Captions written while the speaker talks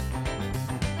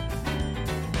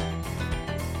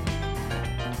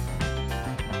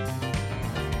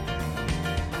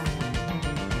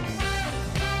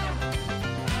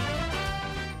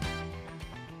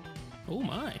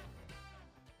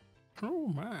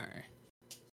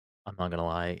I'm not gonna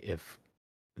lie, if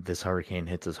this hurricane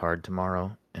hits us hard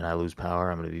tomorrow and I lose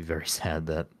power, I'm gonna be very sad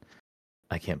that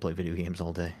I can't play video games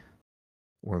all day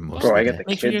or most Bro, of I the get day. the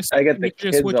Make sure kids. your I get the make sure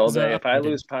your kids Switch all is day. updated.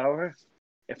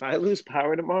 If I lose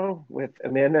power tomorrow with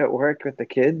Amanda at work with the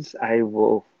kids, I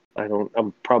will. I don't.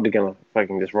 I'm probably gonna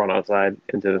fucking just run outside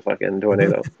into the fucking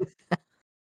tornado.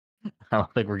 I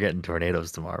don't think we're getting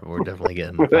tornadoes tomorrow. We're definitely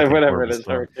getting fucking Whatever horrible it is,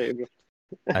 storm. hurricane.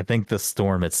 I think the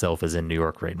storm itself is in New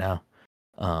York right now.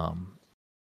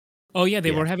 Oh yeah,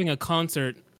 they Yeah. were having a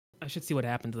concert. I should see what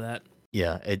happened to that.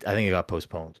 Yeah, I think it got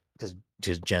postponed because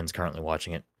Jen's currently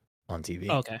watching it on TV.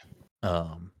 Oh, okay.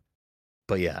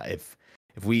 But yeah, if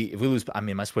we lose, I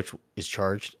mean, my Switch is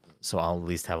charged, so I'll at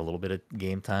least have a little bit of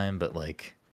game time. But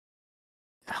like,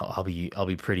 I'll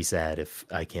be pretty sad if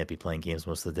I can't be playing games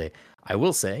most of the day. I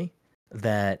will say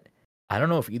that I don't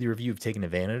know if either of you have taken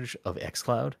advantage of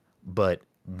xCloud, but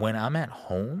when I'm at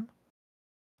home,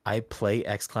 I play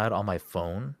xCloud on my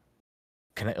phone,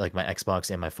 connect like my Xbox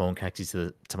and my phone connected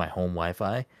to my home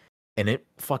Wi-Fi, and it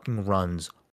fucking runs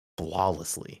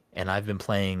flawlessly. And I've been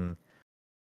playing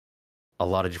a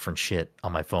lot of different shit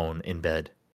on my phone in bed,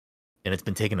 and it's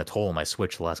been taking a toll on my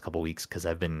Switch the last couple of weeks because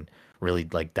I've been really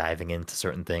like diving into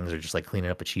certain things or just like cleaning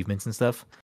up achievements and stuff.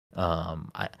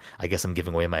 I guess I'm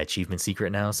giving away my achievement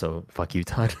secret now, so fuck you,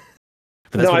 Todd.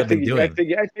 But that's No, what I I've been figured.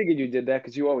 doing. I figured you did that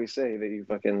because you always say that you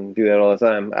fucking do that all the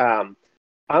time.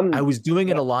 I was doing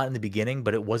it a lot in the beginning,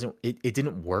 but it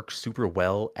didn't work super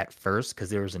well at first because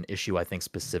there was an issue, I think,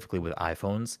 specifically with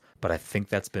iPhones, but I think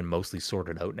that's been mostly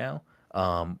sorted out now.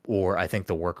 Or I think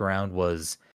the workaround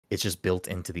was it's just built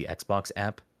into the Xbox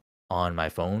app on my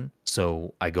phone.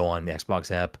 So I go on the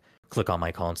Xbox app, click on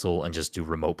my console, and just do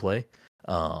remote play.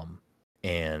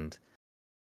 And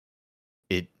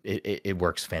it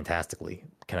works fantastically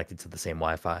connected to the same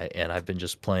Wi-Fi. And I've been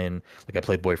just playing, like I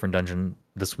played Boyfriend Dungeon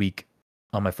this week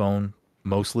on my phone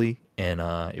mostly, and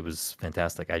it was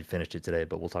fantastic. I finished it today,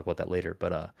 but we'll talk about that later.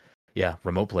 But yeah,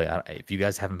 remote play. If you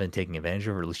guys haven't been taking advantage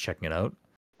of it, or at least checking it out,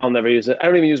 I'll never use it. I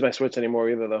don't even use my Switch anymore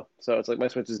either, though. So it's like my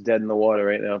Switch is dead in the water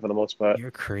right now for the most part.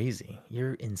 you're crazy.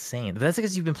 You're insane. That's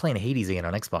because you've been playing Hades again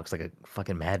on Xbox like a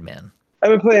fucking madman. I've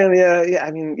been playing. Yeah.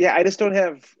 I mean, yeah. I just don't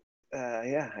have.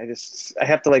 I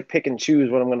have to like pick and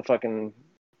choose what I'm gonna fucking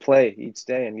play each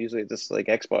day, and usually it's just like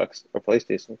Xbox or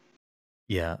PlayStation.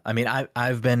 Yeah, I mean,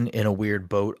 I've been in a weird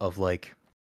boat of like,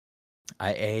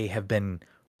 have been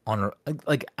on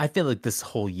like I feel like this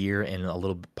whole year and a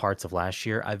little parts of last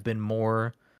year, I've been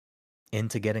more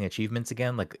into getting achievements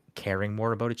again, like caring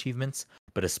more about achievements.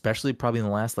 But especially probably in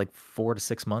the last like 4 to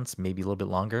 6 months, maybe a little bit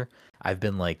longer, I've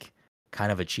been like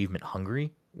kind of achievement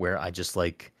hungry, where I just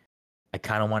like I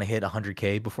kind of want to hit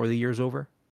 100K before the year's over,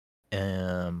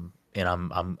 and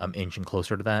I'm inching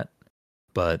closer to that,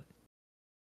 but.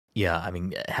 Yeah, I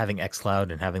mean, having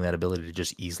xCloud and having that ability to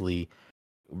just easily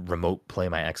remote play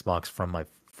my Xbox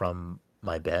from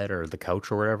my bed or the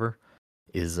couch or whatever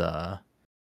is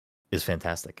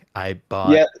fantastic.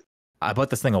 Yeah. I bought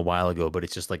this thing a while ago, but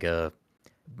it's just like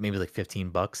maybe like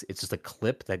 $15. It's just a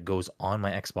clip that goes on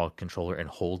my Xbox controller and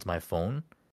holds my phone,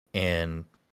 and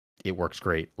it works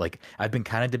great. Like I've been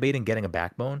kind of debating getting a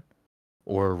Backbone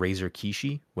or Razer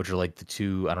Kishi, which are like the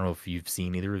two. I don't know if you've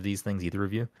seen either of these things, either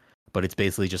of you, but it's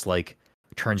basically just like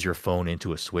turns your phone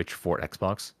into a Switch for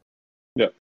Xbox. Yeah.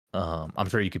 I'm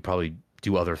sure you could probably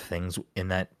do other things in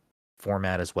that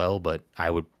format as well, but I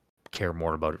would care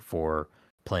more about it for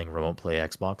playing remote play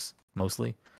Xbox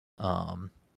mostly.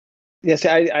 Yeah. See,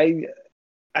 I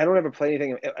don't ever play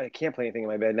anything. I can't play anything in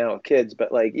my bed now with kids,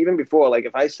 but like even before, like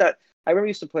if I sat, I remember I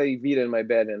used to play Vita in my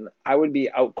bed, and I would be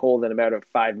out cold in a matter of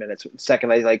 5 minutes. The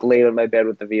second I like laid on my bed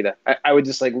with the Vita, I would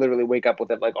just like literally wake up with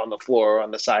it like on the floor or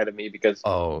on the side of me because.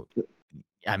 Oh,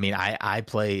 I mean,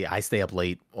 I stay up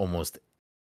late almost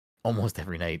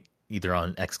every night, either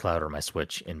on xCloud or my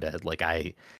Switch in bed. Like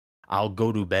I'll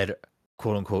go to bed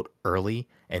quote unquote early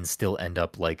and still end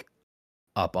up like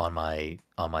up on my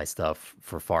stuff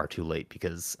for far too late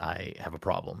because I have a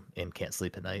problem and can't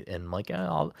sleep at night. And like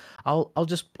I'll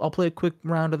play a quick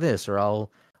round of this, or I'll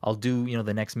do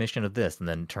the next mission of this, and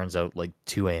then it turns out like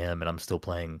 2 a.m. and I'm still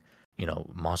playing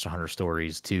Monster Hunter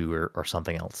Stories 2 or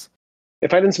something else.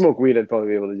 If I didn't smoke weed, I'd probably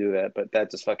be able to do that. But that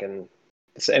just fucking.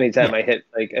 Anytime I hit,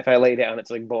 like if I lay down,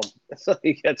 it's like boom. It's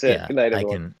like that's it. Yeah, Good night,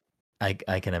 everyone. I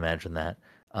can imagine that.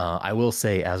 I will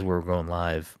say, as we're going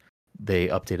live, they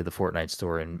updated the Fortnite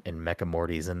store and Mecha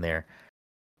Morty's in there.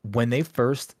 When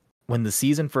the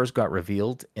season first got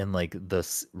revealed, and like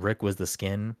Rick was the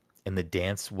skin and the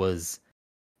dance was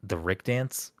the Rick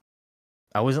dance,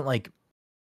 I wasn't like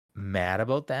mad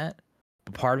about that.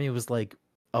 But part of me was like,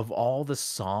 of all the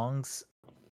songs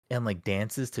and like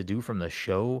dances to do from the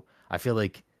show, I feel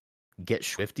like Get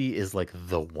Swifty is like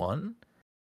the one.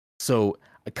 So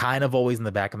kind of always in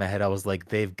the back of my head, I was like,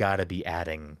 they've got to be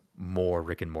adding more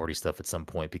Rick and Morty stuff at some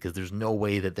point because there's no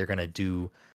way that they're gonna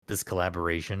do this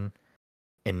collaboration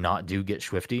and not do Get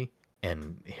Swifty.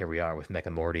 And here we are with Mech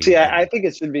and Morty. See, I think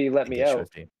it should be Let Me Get Out.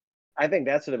 Swifty. I think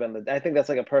that should have been I think that's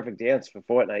like a perfect dance for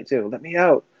Fortnite too. Let me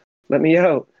out. Let me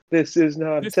out. This is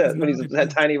not This a is test. When not he's a that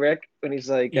test. Tiny Rick, when he's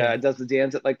like Yeah. does the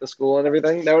dance at like the school and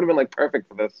everything. That would have been like perfect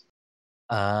for this.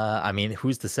 I mean,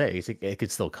 who's to say? It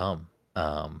could still come.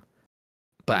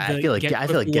 But I The feel like Get I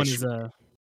feel like Swifty Get one Sh- is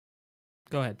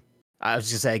Go ahead. I was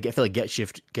just saying I feel like Get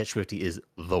Swifty is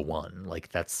the one. Like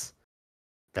that's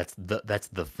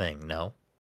the thing. No.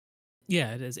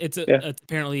 Yeah, it is. It's Yeah. it's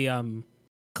apparently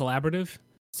collaborative.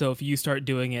 So if you start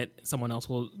doing it, someone else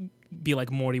will be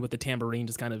like Morty with the tambourine,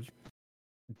 just kind of.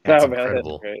 That's Oh, man, that's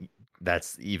incredible. great.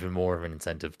 That's even more of an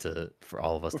incentive for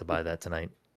all of us to buy that tonight.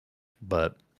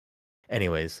 But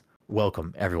anyways,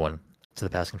 welcome everyone to the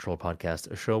Pass Control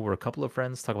Podcast, a show where a couple of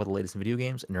friends talk about the latest in video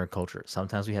games and nerd culture.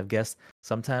 Sometimes we have guests.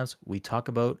 Sometimes we talk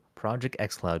about Project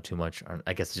xCloud too much. Or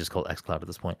I guess it's just called xCloud at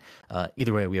this point.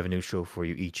 Either way, we have a new show for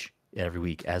you each and every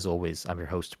week. As always, I'm your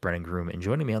host, Brennan Groom, and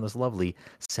joining me on this lovely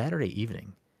Saturday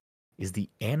evening is the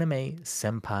anime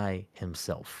senpai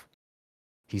himself.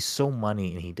 He's so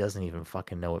money and he doesn't even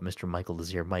fucking know it. Mr. Michael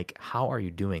Desir. Mike, how are you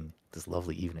doing this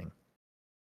lovely evening?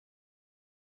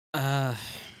 I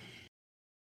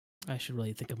should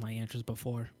really think of my answers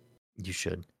before. You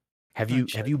should. Have I you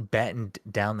should. battened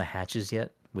down the hatches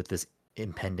yet with this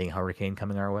impending hurricane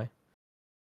coming our way?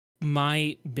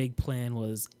 My big plan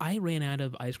was I ran out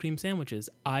of ice cream sandwiches.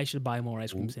 I should buy more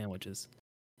ice cream Ooh. sandwiches.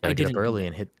 Gotta I get up didn't do early that.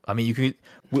 and hit. I mean, you could.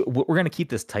 We're gonna keep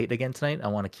this tight again tonight. I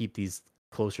want to keep these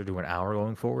closer to an hour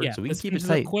going forward, Yeah, so we can this keep it finishes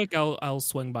up tight. quick. I'll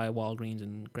swing by Walgreens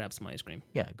and grab some ice cream.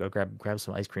 Yeah, go grab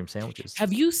some ice cream sandwiches.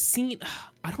 Have you seen?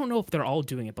 I don't know if they're all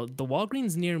doing it, but the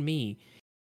Walgreens near me,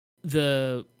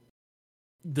 the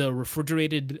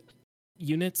refrigerated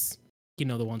units, you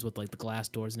know, the ones with like the glass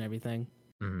doors and everything.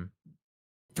 Hmm.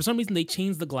 For some reason, they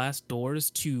changed the glass doors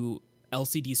to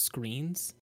LCD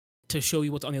screens to show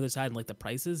you what's on the other side and like the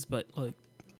prices. But like,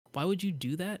 why would you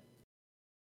do that?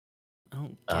 I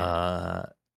don't get it.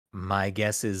 My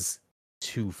guess is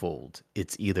twofold.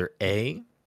 It's either A,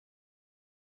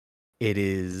 it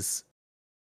is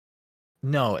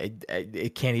no,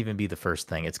 it can't even be the first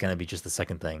thing. It's gonna be just the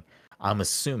second thing. I'm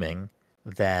assuming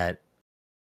that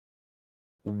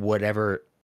whatever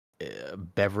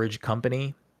beverage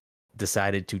company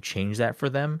decided to change that for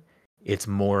them, it's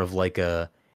more of like a,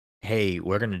 hey,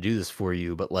 we're gonna do this for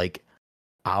you, but like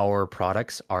our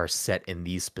products are set in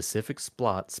these specific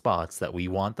spots that we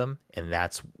want them, and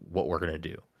that's what we're gonna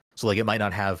do. So like it might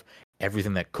not have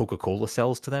everything that Coca-Cola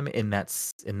sells to them in that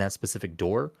specific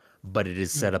door, but it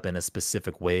is set up in a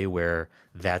specific way where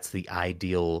that's the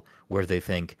ideal, where they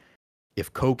think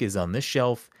if Coke is on this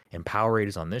shelf and Powerade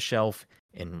is on this shelf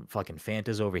and fucking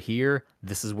Fanta's over here,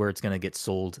 this is where it's gonna get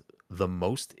sold the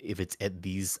most. If it's at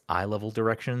these eye level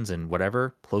directions and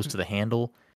whatever, close to the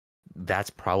handle, that's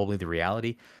probably the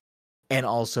reality. And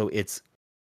also it's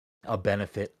a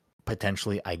benefit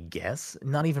potentially, I guess,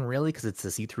 not even really, because it's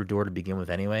a see-through door to begin with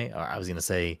anyway. Or I was gonna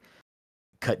say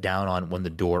cut down on when the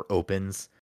door opens.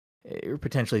 You're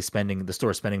potentially the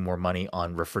store spending more money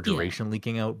on refrigeration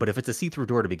leaking out. But if it's a see-through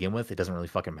door to begin with, it doesn't really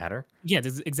fucking matter. Yeah,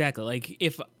 exactly. Like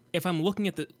if I'm looking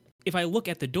at if I look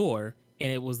at the door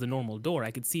and it was the normal door,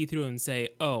 I could see through and say,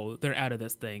 oh, they're out of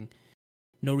this thing.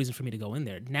 No reason for me to go in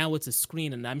there. Now it's a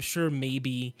screen, and I'm sure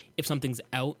maybe if something's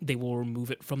out, they will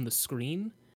remove it from the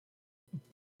screen.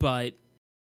 But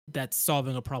that's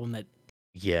solving a problem that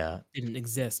Yeah. didn't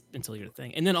exist until your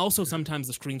thing. And then also sometimes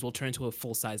the screens will turn to a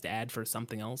full-sized ad for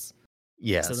something else.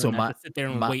 Yeah. So So then I have to sit there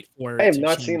and wait for I it have to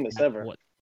not change seen this back to ever. what.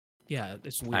 Yeah,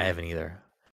 it's weird. I haven't either.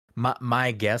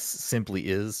 My guess simply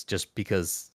is, just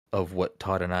because of what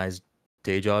Todd and I's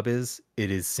day job is, it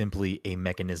is simply a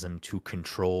mechanism to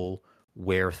control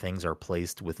where things are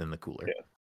placed within the cooler.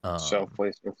 Shelf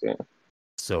placements, yeah.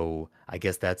 So I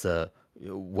guess that's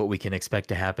what we can expect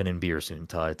to happen in beer soon,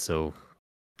 Todd. So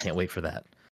can't wait for that.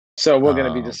 So we're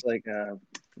gonna be just like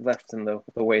left in the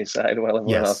wayside while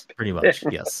everyone else. Yes, pretty much.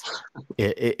 Yes,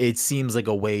 it seems like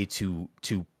a way to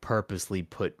purposely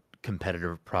put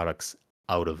competitive products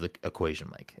out of the equation,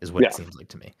 Mike, is what it seems like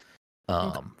to me.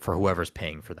 For whoever's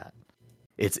paying for that,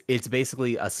 it's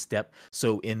basically a step.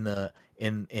 So in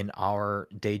our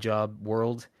day job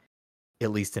world,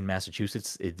 at least in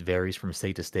Massachusetts, it varies from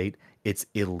state to state. It's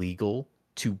illegal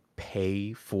to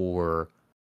pay for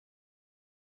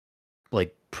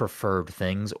like preferred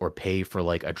things or pay for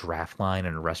like a draft line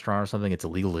in a restaurant or something. It's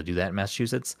illegal to do that in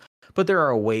Massachusetts. But there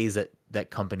are ways that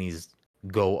companies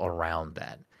go around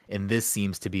that. And this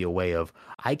seems to be a way of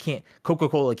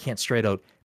Coca-Cola can't straight out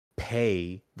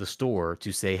pay the store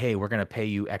to say, hey, we're going to pay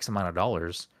you X amount of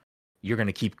dollars. You're going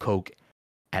to keep Coke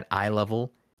at eye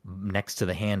level next to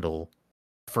the handle,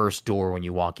 first door when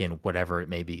you walk in, whatever it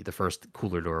may be, the first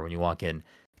cooler door when you walk in,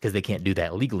 because they can't do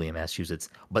that legally in Massachusetts.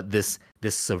 But this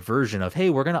subversion of, hey,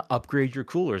 we're going to upgrade your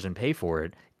coolers and pay for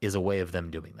it is a way of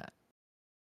them doing that.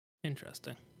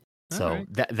 Interesting. So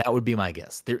Alright. that would be my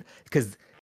guess. Because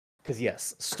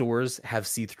yes, stores have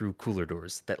see-through cooler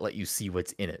doors that let you see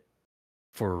what's in it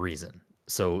for a reason.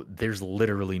 So there's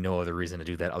literally no other reason to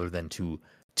do that other than to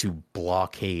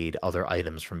blockade other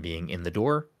items from being in the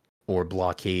door or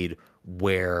blockade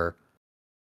where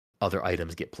other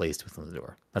items get placed within the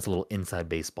door. That's a little inside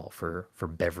baseball for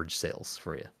beverage sales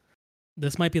for you.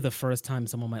 This might be the first time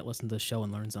someone might listen to the show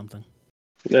and learn something.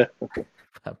 Yeah.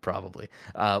 Probably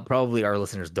our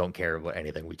listeners don't care about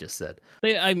anything we just said.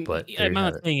 I'm But there I'm you not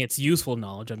have it. saying it's useful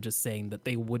knowledge. I'm just saying that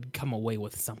they would come away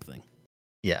with something.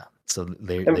 Yeah. So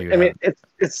there I you mean, have it.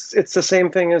 it's the same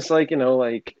thing as like,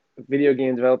 like video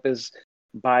game developers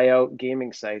buy out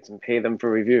gaming sites and pay them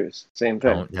for reviews. Same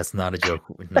thing. No, that's not a joke.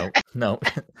 No.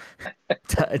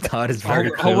 Todd is very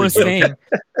All clearly we're saying, joking.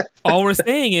 all we're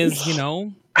saying is,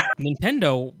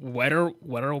 Nintendo wet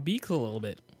our beaks a little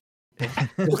bit.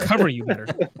 We'll cover you better.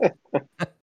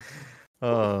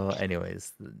 Oh,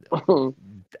 anyways,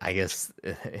 I guess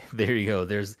there you go.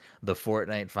 There's the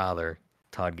Fortnite father,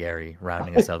 Todd Gary,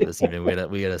 rounding us out this evening.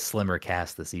 We had a slimmer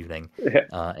cast this evening,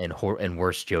 Yeah. and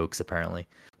worse jokes apparently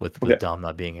with Yeah. Dom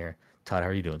not being here. Todd, how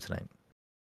are you doing tonight?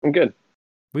 I'm good.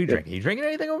 What are you Good. drinking? You drinking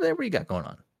anything over there? What do you got going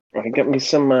on? I got me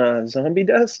some zombie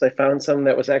dust. I found some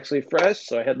that was actually fresh,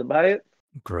 so I had to buy it.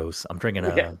 Gross. I'm drinking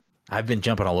Yeah. I've been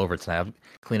jumping all over tonight. I'm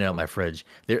cleaning out my fridge.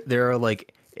 There are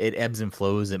like it ebbs and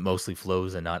flows. It mostly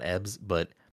flows and not ebbs, but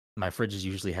my fridge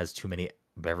usually has too many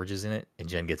beverages in it, and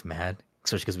Jen gets mad,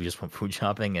 especially because we just went food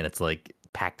shopping and it's like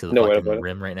packed to the No way fucking about it.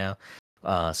 rim right now.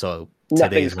 So today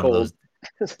Nothing's is one of cold.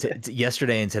 those.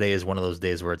 Yesterday and today is one of those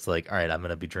days where it's like, all right, I'm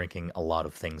gonna be drinking a lot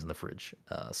of things in the fridge.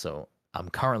 So I'm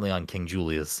currently on King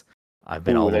Julius. I've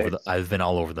been Ooh, all over nice. I've been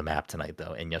all over the map tonight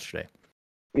though, and yesterday.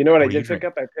 You know what I What are you did pick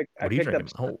up? I What are you picked up.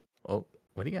 drinking? Oh,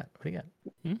 what do you got? What do you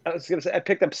got? I was gonna say I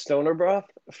picked up Stoner broth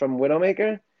from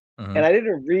Widowmaker, Mhm. and I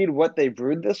didn't read what they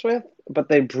brewed this with, but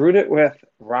they brewed it with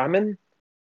ramen,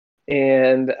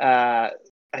 and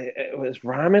it was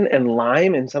ramen and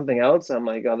lime and something else. I'm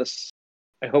like, oh, this.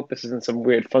 I hope this isn't some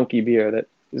weird funky beer that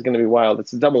is going to be wild.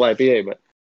 It's a double IPA, but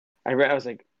I was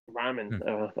like ramen.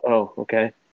 Oh,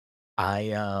 okay. I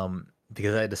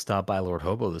because I had to stop by Lord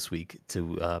Hobo this week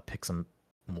to pick some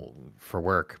for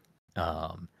work.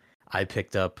 I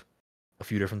picked up a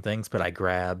few different things, but I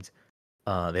grabbed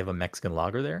they have a Mexican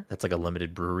lager there. That's like a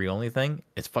limited brewery only thing.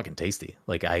 It's fucking tasty.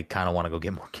 Like I kind of want to go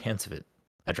get more cans of it.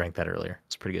 I drank that earlier.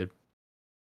 It's pretty good.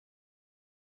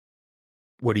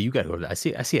 What do you got over there? I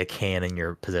see a can in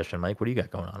your possession, Mike. What do you got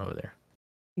going on over there?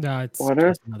 No, it's Water?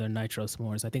 just another Nitro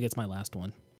S'mores. I think it's my last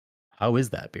one. How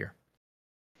is that beer?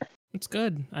 It's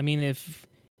good. I mean,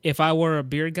 if I were a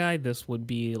beer guy, this would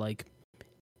be like,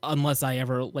 unless I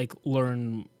ever like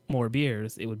learn more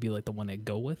beers, it would be like the one I'd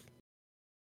go with.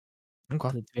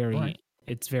 Okay.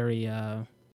 It's very I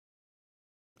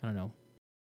don't know,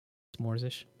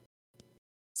 s'mores-ish.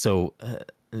 So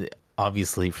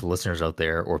obviously, for listeners out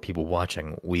there or people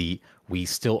watching, we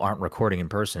still aren't recording in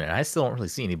person, and I still don't really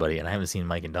see anybody, and I haven't seen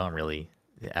Mike and Dom really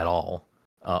at all,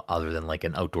 other than like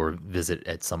an outdoor visit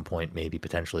at some point, maybe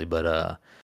potentially. But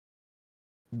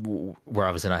we're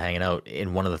obviously not hanging out.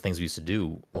 And one of the things we used to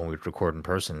do when we would record in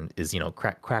person is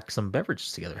crack some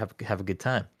beverages together, have a good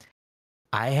time.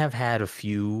 I have had a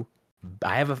few.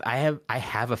 I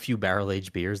have a few barrel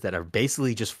aged beers that are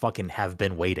basically just fucking have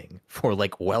been waiting for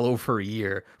like well over a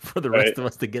year for the rest of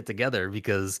us to get together,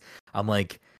 because I'm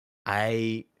like,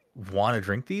 I want to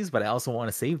drink these, but I also want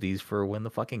to save these for when the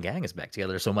fucking gang is back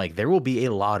together. So Mike, there will be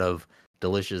a lot of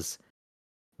delicious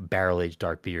barrel aged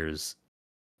dark beers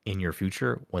in your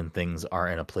future when things are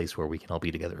in a place where we can all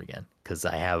be together again. Because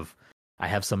I have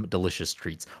some delicious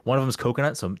treats. One of them is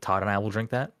coconut, so Todd and I will drink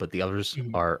that, but the others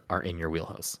are in your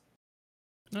wheelhouse.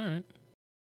 All right.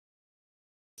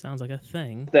 Sounds like a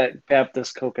thing. That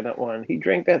Baptist coconut one. He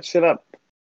drank that shit up.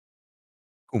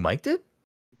 Who, Mike did?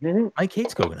 Mm-hmm. Mike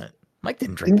hates coconut. Mike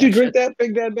didn't drink Didn't you that drink shit. that,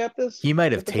 Big Dad Baptist? He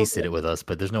might have What the fuck tasted is it with us,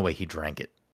 but there's no way he drank it.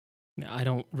 I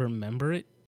don't remember it.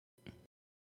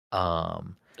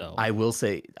 So. I will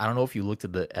say, I don't know if you looked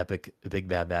at the epic Big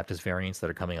Bad Baptist variants that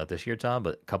are coming out this year, Tom,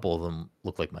 but a couple of them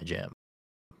look like my jam.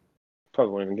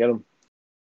 Probably won't even get them.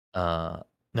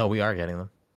 No, we are getting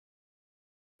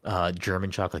them.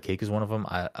 German chocolate cake is one of them.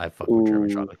 I fuck with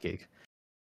German Ooh. chocolate cake.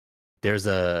 There's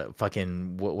a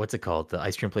fucking what's it called? The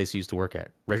ice cream place you used to work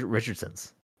at,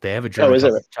 Richardson's. They have a German is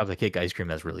it? chocolate cake ice cream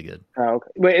that's really good. Oh,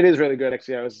 okay. Wait, it is really good.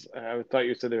 Actually, I thought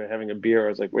you said they were having a beer. I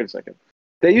was like, wait a second.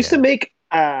 They used to make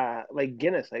like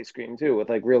Guinness ice cream too, with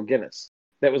like real Guinness.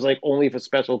 That was like only for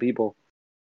special people.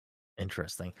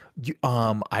 Interesting.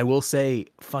 I will say,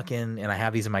 fucking, and I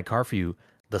have these in my car for you.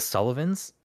 The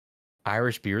Sullivan's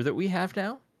Irish beer that we have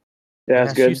now Yeah, in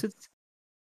that's good. Massachusetts.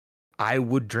 I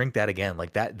would drink that again.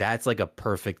 Like that. That's like a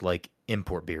perfect like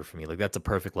import beer for me. Like that's a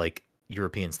perfect like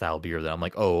European style beer that I'm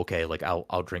like, oh okay, like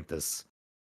I'll drink this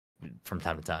from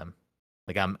time to time.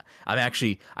 Like I'm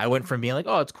actually I went from being like,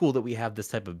 oh, it's cool that we have this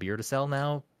type of beer to sell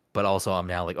now, but also I'm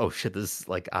now like, oh shit, this is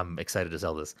like I'm excited to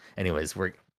sell this. Anyways,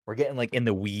 we're getting like in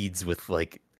the weeds with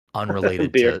like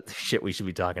unrelated Beer. to shit we should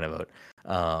be talking about.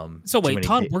 So too wait, many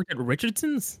Todd worked at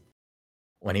Richardson's?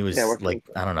 when he was Yeah, worked like,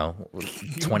 I don't know,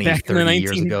 20, Back in the 30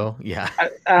 years 19 ago. Yeah.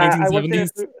 I worked there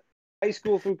 1970s? through high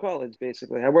school through college,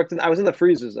 basically. I was in the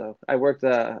freezers though. I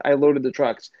loaded the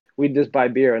trucks. We'd just buy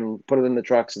beer and put it in the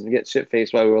trucks and get shit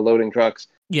faced while we were loading trucks.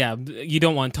 Yeah, you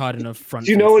don't want Todd in a front.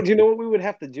 Do you know what we would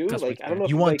have to do? Customer Like, I don't know if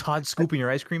You want like, Todd scooping your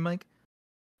ice cream, Mike?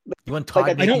 You want Like, Todd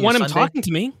I I making don't your want him sundae? talking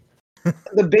to me.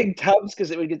 the big tubs because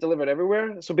it would get delivered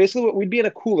everywhere. So basically, we'd be in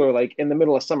a cooler like in the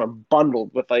middle of summer,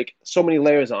 bundled with like so many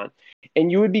layers on,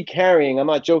 and you would be carrying. I'm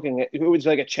not joking. It was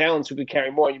like a challenge who could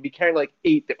carry more. You'd be carrying like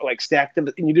 8 that were like stacked,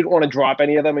 and you didn't want to drop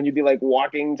any of them, and you'd be like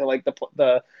walking to like the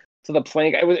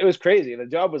plank. It was crazy. The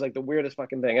job was like the weirdest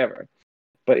fucking thing ever.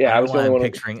 But yeah, I I don't was know the why only I'm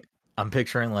one. picturing. I'm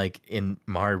picturing like in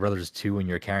Mario Brothers 2 when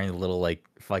you're carrying the little like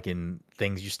fucking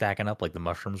things you're stacking up, like the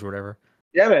mushrooms or whatever.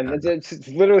 Yeah, man. I don't know. It's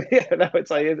literally no.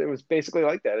 It's like it was basically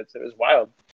like that. It was wild.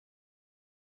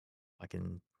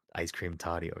 Fucking ice cream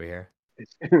toddy over here.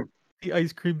 The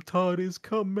ice cream Todd is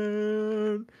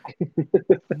coming.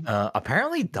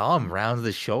 Apparently Dom rounds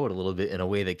the show out a little bit in a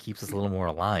way that keeps us a little more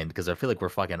aligned because I feel like we're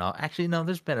fucking off. Actually, no,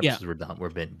 there's been Yeah. episodes we're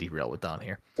been derailed with Dom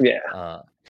here. Yeah.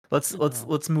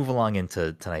 Let's move along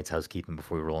into tonight's housekeeping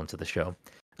before we roll into the show.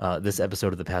 This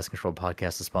episode of the Pass Control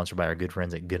Podcast is sponsored by our good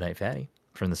friends at Goodnight Fatty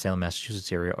from the Salem, Massachusetts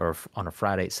area, or on a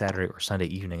Friday, Saturday, or Sunday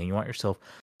evening, and you want yourself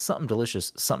something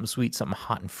delicious, something sweet, something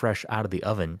hot and fresh out of the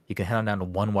oven, you can head on down to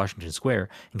 1 Washington Square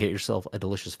and get yourself a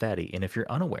delicious fatty. And if you're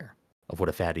unaware of what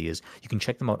a fatty is, you can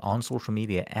check them out on social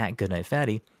media at Goodnight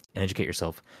Fatty and educate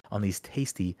yourself on these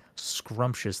tasty,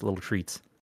 scrumptious little treats.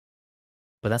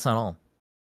 But that's not all.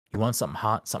 You want something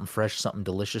hot, something fresh, something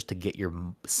delicious to get your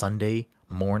Sunday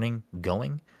morning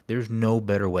going? There's no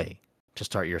better way to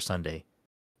start your Sunday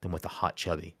than with a hot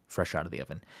chubby fresh out of the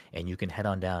oven. And you can head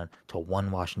on down to 1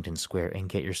 Washington Square and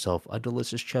get yourself a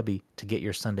delicious chubby to get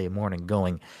your Sunday morning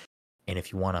going. And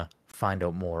if you want to find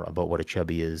out more about what a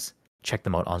chubby is, check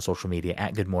them out on social media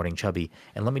at Good Morning Chubby.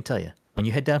 And let me tell you, when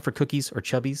you head down for cookies or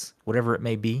chubbies, whatever it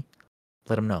may be,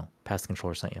 let them know. Pass the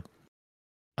Controller sent you.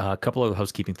 A couple of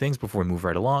housekeeping things before we move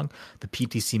right along. The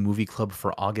PTC Movie Club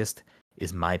for August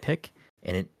is my pick,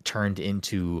 and it turned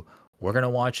into we're going to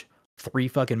watch 3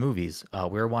 fucking movies.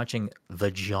 We're watching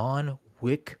the John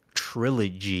Wick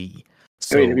trilogy.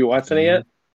 So Wait, have you watched any yet?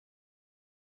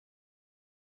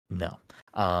 No.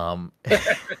 And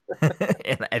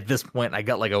at this point, I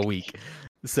got like a week.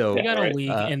 So I got right. a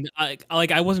week, and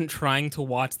I wasn't trying to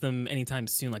watch them anytime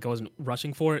soon. Like I wasn't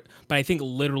rushing for it, but I think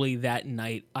literally that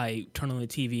night I turned on the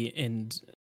TV and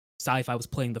Sci-Fi was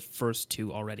playing the first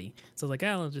 2 already. So I was like,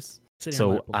 I'll just sit here.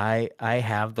 So I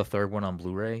have the third one on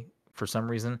Blu-ray for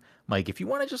some reason. Mike, if you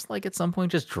want to just like at some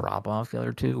point just drop off the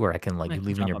other 2, where I can like you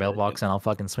leave in your mailbox and I'll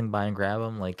fucking swing by and grab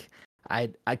them. Like I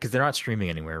because they're not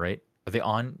streaming anywhere, right? Are they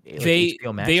on? Like,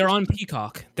 HBO Max they are on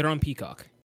Peacock. They're on Peacock.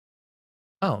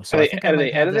 Oh, so I think I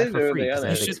might have that for free.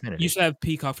 You should have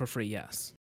Peacock for free.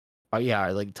 Yes. Oh yeah,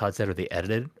 like Todd said, are they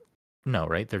edited? No,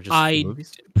 right? They're just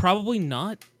movies. Probably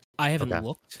not. I haven't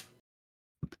looked.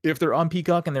 If they're on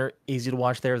Peacock and they're easy to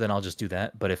watch there, then I'll just do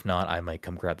that. But if not, I might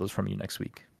come grab those from you next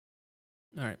week.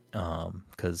 All right.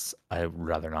 Because I'd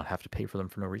rather not have to pay for them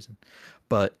for no reason.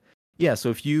 But yeah,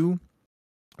 so if you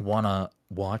want to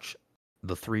watch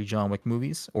the 3 John Wick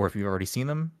movies, or if you've already seen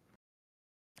them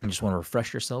and just want to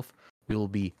refresh yourself, we will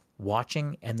be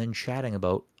watching and then chatting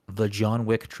about the John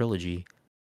Wick trilogy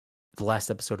the last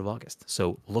episode of August.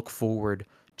 So look forward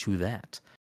to that.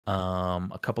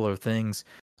 A couple of things.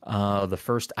 The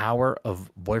first hour of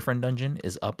Boyfriend Dungeon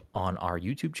is up on our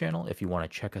YouTube channel if you want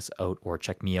to check us out or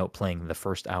check me out playing the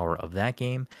first hour of that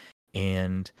game.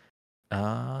 And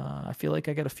I feel like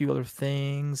I got a few other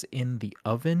things in the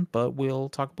oven, but we'll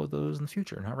talk about those in the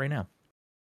future, not right now.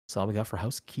 That's all we got for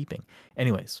housekeeping.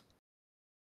 Anyways,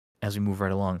 as we move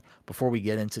right along, before we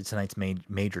get into tonight's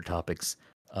major topics,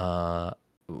 I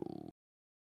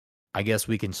guess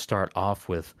we can start off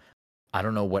with, I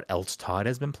don't know what else Todd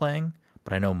has been playing,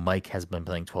 but I know Mike has been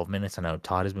playing 12 minutes. I know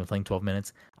Todd has been playing 12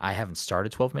 minutes. I haven't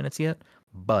started 12 minutes yet,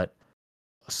 but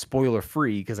spoiler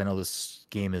free, because I know this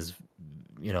game is,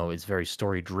 it's very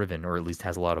story driven, or at least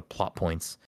has a lot of plot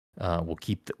points. We'll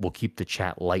keep the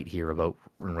chat light here about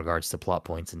in regards to plot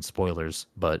points and spoilers.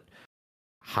 But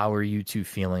how are you two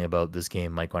feeling about this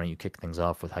game, Mike? Why don't you kick things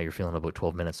off with how you're feeling about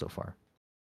 12 minutes so far?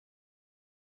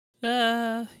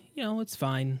 It's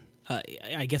fine.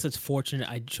 I guess it's fortunate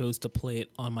I chose to play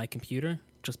it on my computer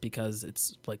just because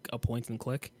it's like a point and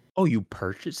click. Oh, you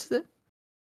purchased it?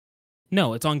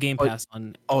 No, it's on Game Pass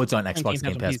it's on Xbox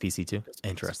Game Pass PC too.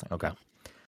 Interesting. Okay.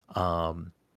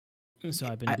 So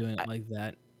I've been doing it like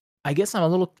that. I guess I'm a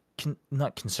little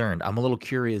not concerned. I'm a little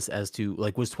curious as to,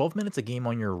 like, was 12 minutes a game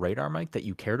on your radar, Mike, that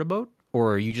you cared about,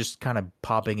 or are you just kind of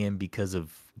popping in because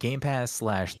of Game Pass /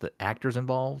 the actors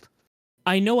involved?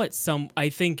 I know I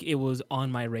think it was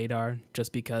on my radar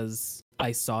just because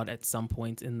I saw it at some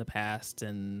point in the past,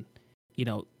 and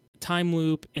time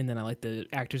loop, and then I like the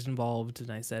actors involved,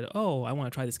 and I said, oh, I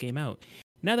want to try this game out.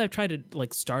 Now that I've tried to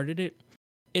started it,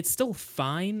 it's still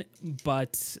fine,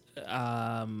 but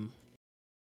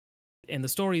and the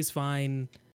story is fine.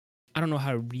 I don't know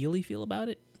how to really feel about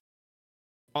it.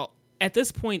 At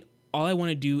this point, all I want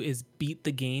to do is beat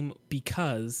the game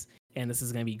because, and this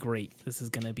is going to be great. This is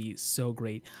going to be so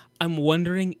great. I'm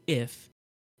wondering if,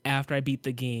 after I beat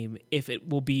the game, if it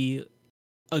will be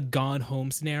a gone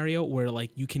home scenario where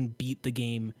you can beat the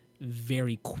game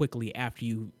very quickly after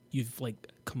you've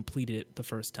completed it the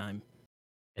first time.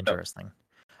 Interesting.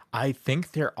 I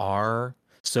think there are.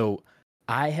 So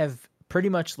I have pretty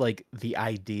much the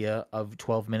idea of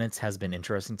 12 minutes has been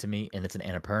interesting to me, and it's an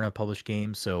Annapurna published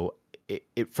game. So it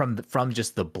from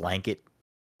just the blanket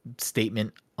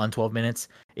statement on 12 minutes,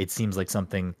 it seems like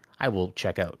something I will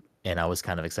check out. And I was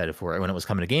kind of excited for it when it was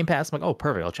coming to Game Pass. I'm like, oh,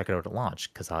 perfect. I'll check it out at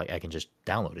launch because I can just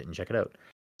download it and check it out.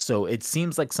 So it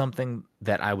seems like something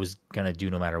that I was going to do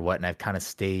no matter what. And I've kind of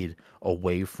stayed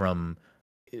away from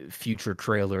future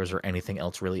trailers or anything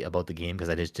else really about the game because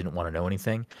I just didn't want to know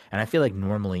anything. And I feel like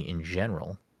normally in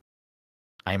general,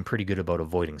 I'm pretty good about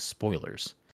avoiding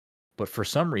spoilers. But for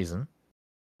some reason,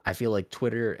 I feel like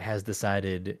Twitter has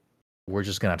decided we're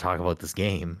just going to talk about this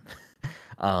game.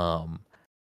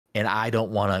 And I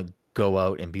don't want to go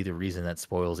out and be the reason that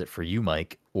spoils it for you,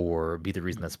 Mike, or be the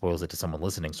reason that spoils it to someone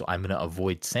listening. So I'm going to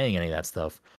avoid saying any of that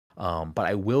stuff. But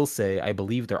I will say, I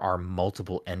believe there are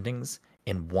multiple endings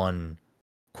in one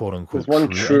quote unquote There's one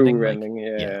true ending.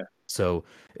 Yeah. So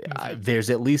there's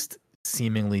at least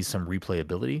seemingly some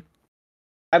replayability.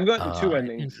 I've gotten two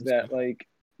endings that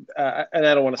and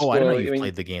I don't want to spoil. I don't know you've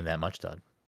played the game that much, Todd.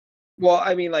 Well,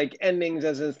 I mean, endings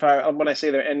as far when I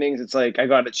say they're endings, it's I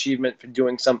got achievement for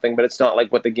doing something, but it's not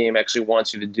what the game actually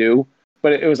wants you to do.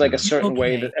 But it was a certain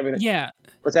way that everything. Yeah.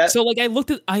 What's that? So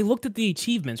I looked at the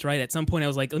achievements, right? At some point, I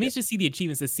was like, let me just see the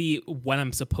achievements to see what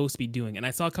I'm supposed to be doing. And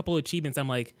I saw a couple of achievements. I'm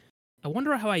like, I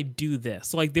wonder how I do this.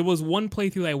 So there was one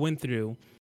playthrough I went through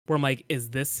where I'm like, is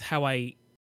this how I?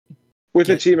 Which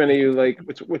achievement are you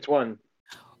Which one?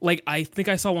 I think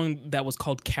I saw one that was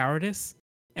called Caratus.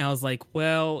 And I was like,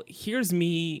 well, here's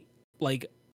me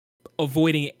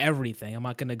avoiding everything. I'm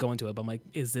not going to go into it, but I'm like,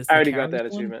 is this? I already got that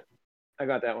achievement. I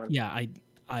got that one. Yeah, I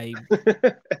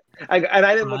and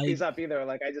I didn't look these up either.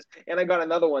 I got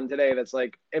another one today that's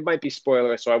it might be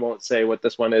spoiler, so I won't say what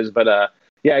this one is. But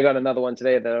yeah, I got another one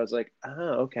today that I was like,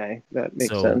 oh, okay, that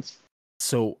makes sense.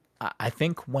 So I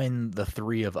think when the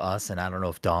three of us, and I don't know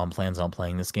if Dom plans on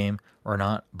playing this game or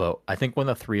not, but I think when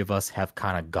the three of us have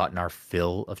kind of gotten our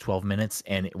fill of 12 minutes,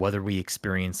 and whether we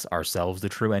experience ourselves the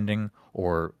true ending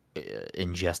or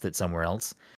ingest it somewhere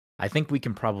else, I think we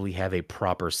can probably have a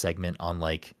proper segment on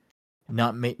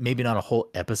maybe not a whole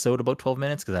episode about 12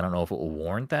 minutes because I don't know if it will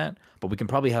warrant that, but we can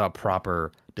probably have a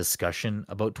proper discussion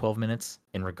about 12 minutes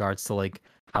in regards to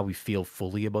how we feel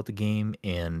fully about the game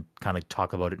and kind of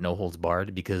talk about it no holds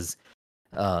barred, because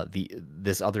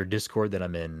this other Discord that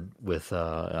I'm in with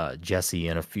Jesse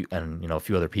and a few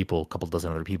other people, a couple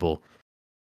dozen other people,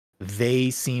 they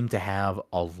seem to have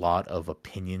a lot of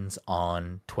opinions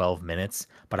on 12 minutes,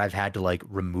 but I've had to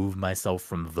remove myself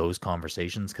from those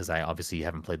conversations because I obviously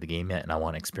haven't played the game yet and I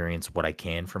want to experience what I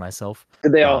can for myself.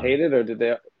 Did they all hate it, or did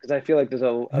they? Because I feel like there's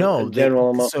a general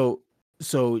amount.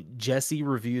 So Jesse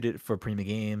reviewed it for Prima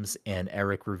Games and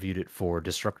Eric reviewed it for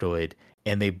Destructoid,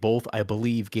 and they both, I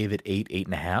believe, gave it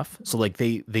 8.5. So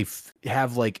they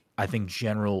have I think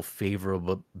general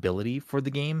favorability for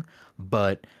the game,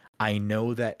 but I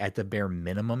know that at the bare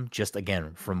minimum, just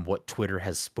again from what Twitter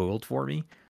has spoiled for me,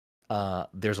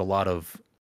 there's a lot of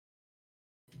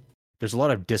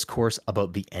discourse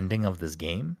about the ending of this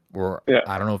game, or Yeah.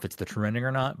 I don't know if it's the true ending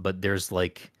or not, but there's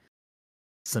like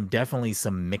definitely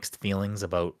some mixed feelings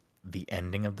about the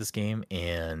ending of this game,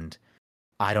 and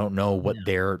I don't know what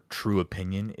their true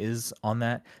opinion is on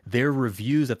that. Their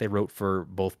reviews that they wrote for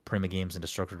both Prima Games and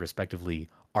Destructed respectively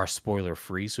are spoiler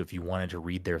free, so if you wanted to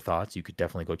read their thoughts, you could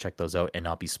definitely go check those out and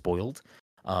not be spoiled.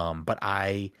 But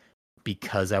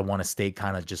because I want to stay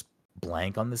kind of just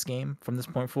blank on this game from this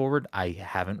point forward, I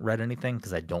haven't read anything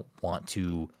because I don't want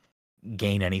to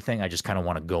gain anything. I just kind of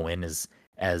want to go in as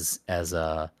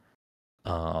a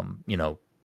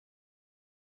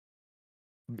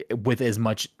with as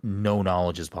much no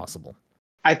knowledge as possible.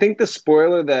 I think the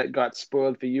spoiler that got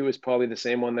spoiled for you is probably the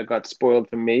same one that got spoiled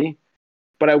for me.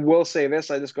 But I will say this: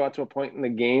 I just got to a point in the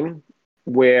game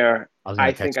where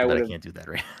I think I would have. I can't do that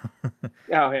right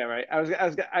Oh yeah, right.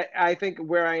 I think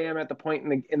where I am at the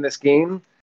point in this game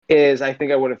is I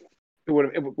think I would have it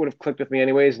would have clicked with me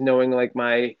anyways, knowing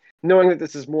that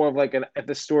this is more of like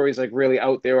the story's like really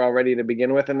out there already to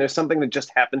begin with, and there's something that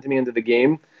just happened to me into the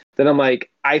game that I'm like,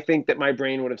 I think that my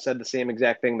brain would have said the same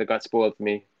exact thing that got spoiled for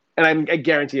me, and I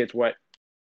guarantee it's what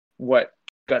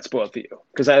got spoiled for you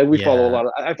because follow a lot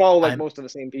of most of the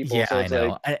same people. Yeah, so it's I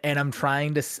know, like, and I'm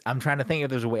trying to think if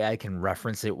there's a way I can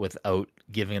reference it without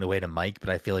giving it away to Mike, but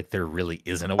I feel like there really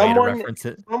isn't a way to reference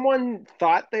it. Someone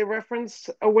thought they referenced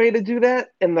a way to do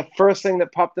that, and the first thing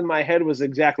that popped in my head was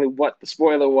exactly what the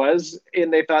spoiler was,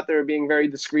 and they thought they were being very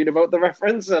discreet about the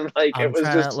reference, and like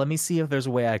let me see if there's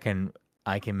a way I can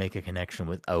make a connection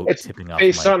without tipping off.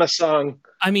 Based on a song.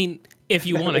 I mean, if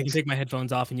you want, I can take my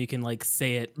headphones off and you can like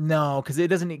say it. No, because it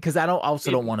doesn't. Because I don't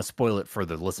want to spoil it for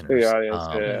the listeners. The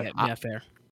audience, yeah, fair.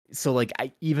 So like,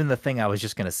 even the thing I was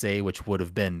just gonna say, which would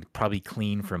have been probably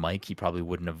clean for Mike, he probably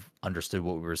wouldn't have understood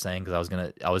what we were saying because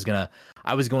I was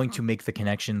going to make the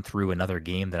connection through another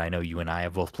game that I know you and I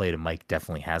have both played and Mike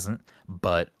definitely hasn't.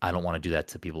 But I don't want to do that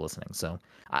to people listening. So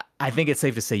I think it's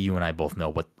safe to say you and I both know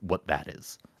what that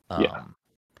is.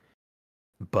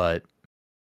 But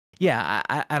yeah,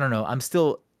 I don't know. I'm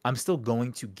still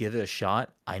going to give it a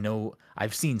shot. I know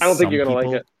I've seen. I don't think you're gonna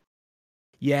like it.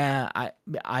 Yeah,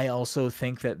 I also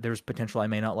think that there's potential I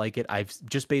may not like it. I've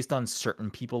just based on certain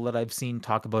people that I've seen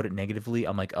talk about it negatively.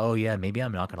 I'm like, oh yeah, maybe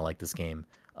I'm not gonna like this game.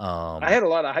 I had a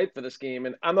lot of hype for this game,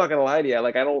 and I'm not gonna lie to you.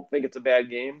 Like, I don't think it's a bad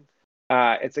game.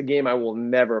 It's a game I will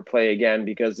never play again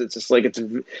because it's just like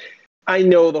I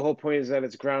know the whole point is that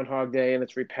it's Groundhog Day and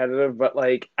it's repetitive, but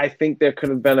like I think there could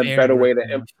have been a better way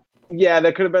to.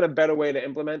 There could have been a better way to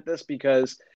implement this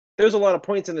because there's a lot of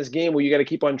points in this game where you got to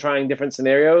keep on trying different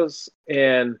scenarios,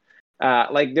 and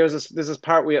like there's this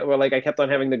part where like I kept on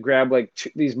having to grab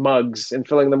like these mugs and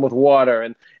filling them with water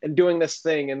and doing this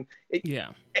thing, and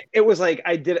it was like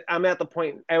I'm at the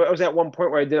point I was at one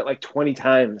point where I did it like 20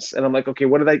 times, and I'm like, okay,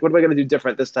 what am I going to do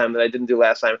different this time that I didn't do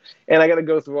last time? And I got to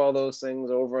go through all those things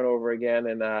over and over again,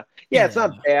 and it's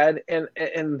not bad,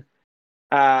 and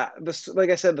like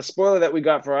I said, the spoiler that we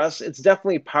got for us, it's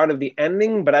definitely part of the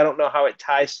ending, but I don't know how it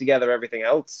ties together everything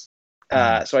else.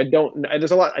 So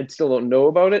there's a lot I still don't know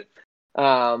about it.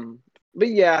 But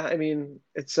yeah, I mean,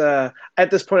 it's at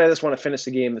this point I just want to finish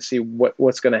the game to see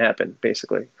what's going to happen,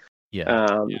 basically.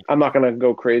 I'm not going to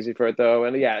go crazy for it though,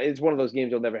 and it's one of those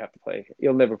games you'll never have to play.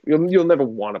 You'll never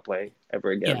want to play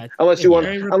ever again, unless you want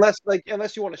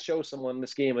to show someone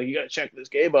this game, like you got to check this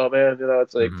game out, man. You know,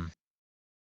 it's like. Mm-hmm.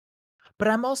 But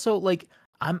I'm also like,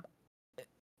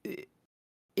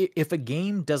 if a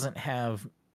game doesn't have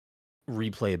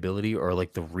replayability or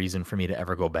like the reason for me to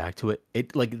ever go back to it,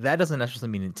 that doesn't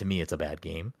necessarily mean to me it's a bad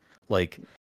game. Like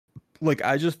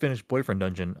I just finished Boyfriend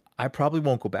Dungeon. I probably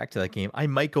won't go back to that game. I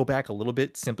might go back a little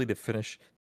bit simply to finish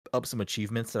up some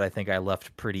achievements that I think I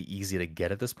left pretty easy to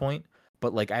get at this point.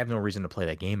 But like, I have no reason to play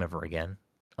that game ever again.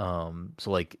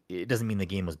 So like, it doesn't mean the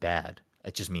game was bad.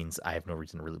 It just means I have no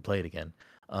reason to really play it again.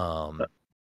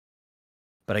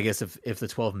 But I guess if the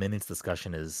 12 minutes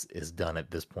discussion is done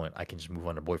at this point, I can just move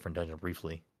on to Boyfriend Dungeon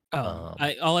briefly. All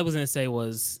I was going to say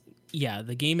was,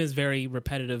 the game is very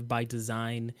repetitive by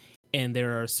design, and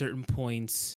there are certain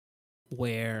points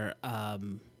where, what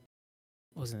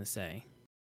was I going to say?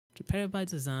 Repetitive by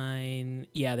design.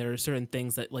 Yeah, there are certain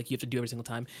things that like you have to do every single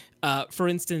time. For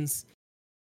instance,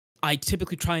 I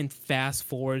typically try and fast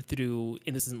forward through,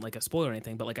 and this isn't like a spoiler or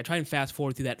anything, but like I try and fast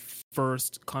forward through that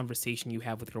first conversation you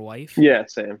have with your wife. Yeah,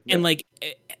 same. Yeah. And like,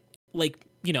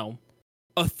 you know,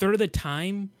 a third of the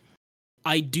time,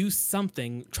 I do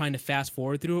something trying to fast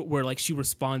forward through it where like she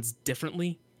responds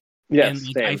differently. Yes,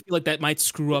 and like, I feel like that might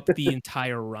screw up the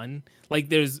entire run. Like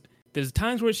there's There's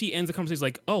times where she ends the conversation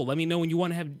like, "Oh, let me know when you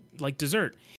want to have like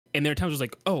dessert," and there are times where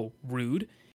it's like, "Oh, rude,"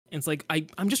 and it's like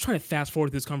I'm just trying to fast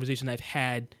forward this conversation I've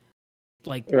had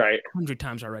like Right. 100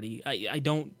 times already. I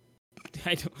don't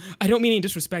mean any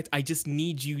disrespect. I just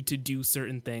need you to do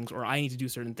certain things, or I need to do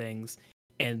certain things,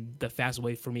 and the fast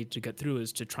way for me to get through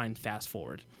is to try and fast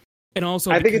forward. And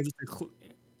also, I think because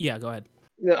yeah, go ahead.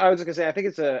 No, I was just gonna say, I think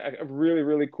it's a really,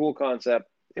 really cool concept.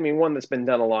 I mean, one that's been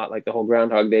done a lot, like the whole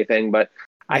Groundhog Day thing, but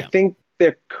I Yeah. think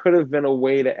there could have been a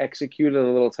way to execute it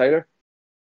a little tighter.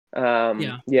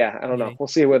 Yeah. Yeah, I don't know. Maybe. We'll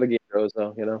see where the game goes,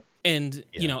 though. You know. And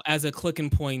Yeah. you know, as a click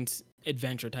and point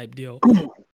adventure type deal,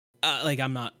 like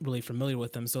I'm not really familiar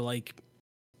with them, so like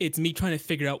it's me trying to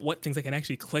figure out what things I can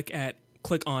actually click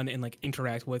on, and like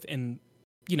interact with, and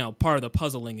you know, part of the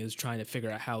puzzling is trying to figure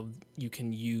out how you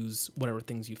can use whatever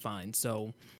things you find.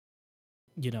 So,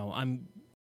 you know,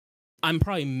 I'm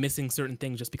probably missing certain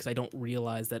things just because I don't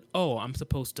realize that, oh, I'm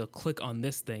supposed to click on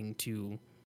this thing to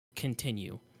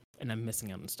continue, and I'm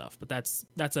missing out on stuff. But that's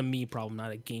a me problem,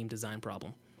 not a game design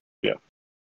problem. Yeah.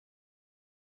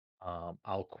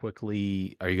 I'll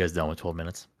quickly. Are you guys done with 12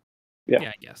 minutes? Yeah. Yeah,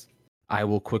 I guess. I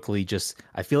will quickly just.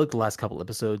 I feel like the last couple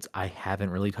episodes I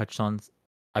haven't really touched on.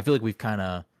 I feel like we've kind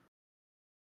of.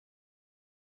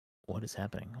 What is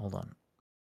happening? Hold on.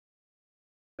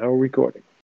 Now we're recording.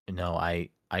 No, I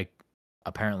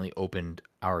apparently opened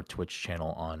our Twitch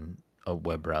channel on a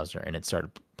web browser and it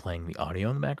started playing the audio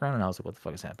in the background, and I was like, "What the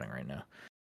fuck is happening right now?"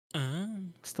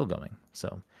 Still going.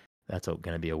 So that's going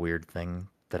to be a weird thing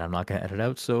that I'm not going to edit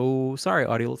out. So sorry,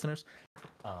 audio listeners.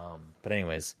 But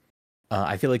anyways,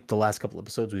 I feel like the last couple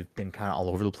episodes we've been kind of all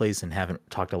over the place and haven't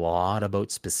talked a lot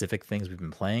about specific things we've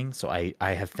been playing. So I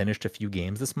have finished a few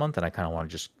games this month and I kind of want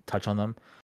to just touch on them.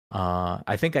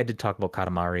 I think I did talk about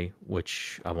Katamari,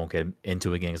 which I won't get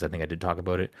into again because I think I did talk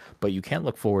about it. But you can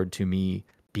look forward to me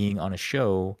being on a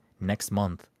show next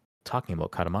month talking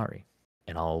about Katamari,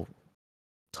 and I'll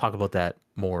talk about that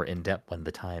more in depth when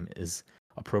the time is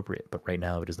appropriate. But right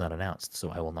now it is not announced, so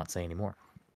I will not say any more.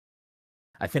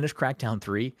 I finished Crackdown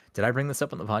 3. Did I bring this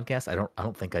up on the podcast? I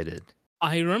don't think I did.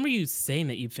 I remember you saying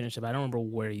that you finished it, but I don't remember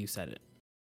where you said it.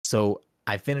 So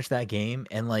I finished that game,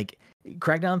 and like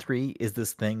Crackdown 3 is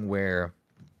this thing where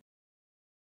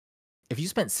if you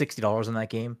spent $60 on that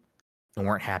game and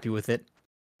weren't happy with it,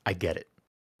 I get it.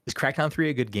 Is Crackdown 3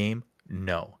 a good game?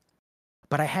 No.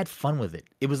 But I had fun with it.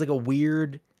 It was like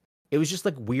it was just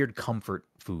like weird comfort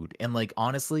food. And like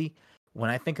honestly, when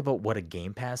I think about what a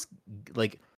Game Pass,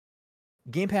 like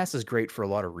Game Pass is great for a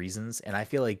lot of reasons, and I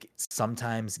feel like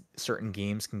sometimes certain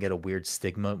games can get a weird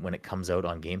stigma when it comes out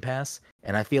on Game Pass,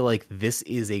 and I feel like this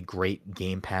is a great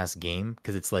Game Pass game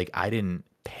because it's like I didn't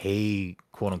pay,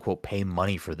 quote unquote, pay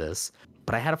money for this,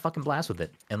 but I had a fucking blast with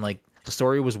it, and like the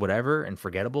story was whatever and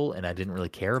forgettable, and I didn't really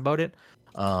care about it,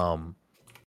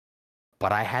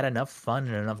 but I had enough fun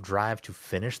and enough drive to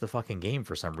finish the fucking game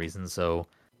for some reason, so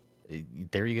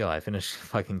there you go. I finished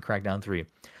fucking Crackdown 3.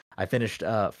 I finished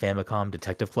Famicom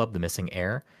Detective Club: The Missing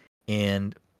Heir,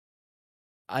 and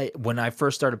when I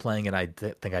first started playing it, I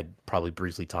think I probably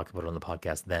briefly talked about it on the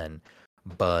podcast then,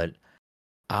 but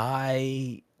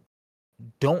I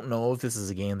don't know if this is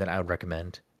a game that I would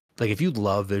recommend. Like, if you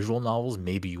love visual novels,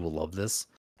 maybe you will love this.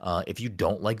 If you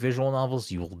don't like visual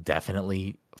novels, you will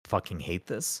definitely fucking hate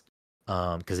this,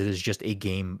 because it is just a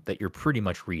game that you're pretty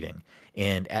much reading.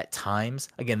 And at times,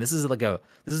 again, this is a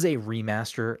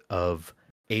remaster of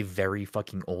a very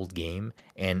fucking old game,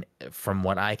 and from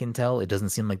what I can tell, it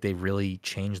doesn't seem like they really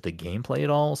changed the gameplay at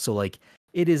all. So like,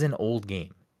 it is an old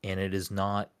game, and it is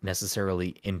not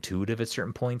necessarily intuitive at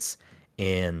certain points,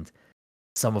 and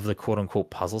some of the quote unquote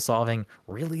puzzle solving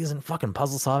really isn't fucking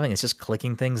puzzle solving. It's just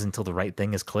clicking things until the right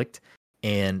thing is clicked.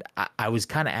 And I was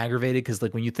kind of aggravated because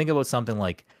like when you think about something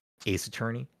like Ace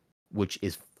Attorney, which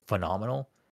is phenomenal,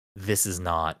 this is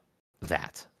not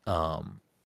that.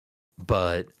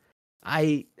 But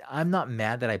I'm not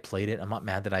mad that I played it. I'm not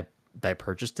mad that I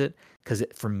purchased it, because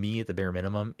for me, at the bare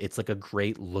minimum, it's like a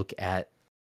great look at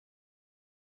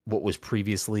what was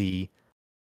previously,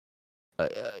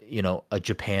 a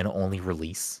Japan only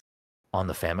release on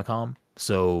the Famicom.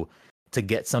 So to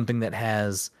get something that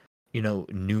has, new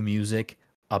music,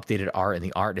 updated art, and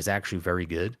the art is actually very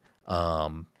good.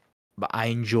 But I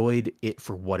enjoyed it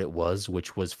for what it was,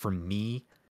 which was for me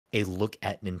a look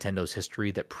at Nintendo's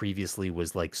history that previously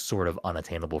was like sort of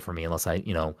unattainable for me unless I,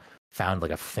 found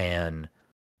like a fan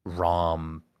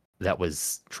ROM that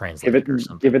was translated or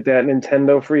something. Give it that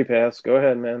Nintendo free pass. Go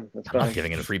ahead, man. That's I'm fine. not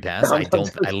giving it a free pass. I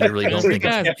literally don't think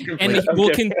it's... And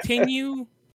we'll continue.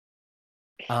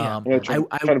 I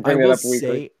will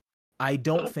say, I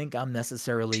don't think I'm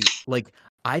necessarily like,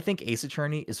 I think Ace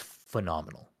Attorney is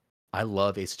phenomenal. I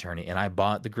love Ace Attorney, and I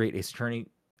bought the Great Ace Attorney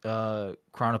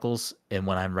Chronicles, and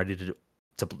when I'm ready to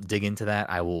dig into that,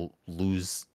 I will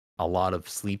lose a lot of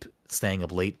sleep staying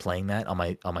up late playing that on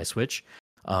my Switch.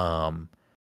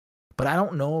 But I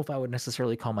don't know if I would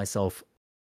necessarily call myself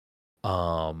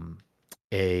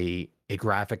a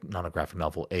graphic, not a graphic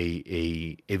novel,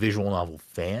 a visual novel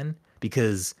fan,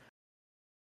 because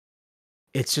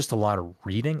it's just a lot of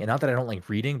reading. And not that I don't like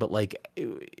reading, but like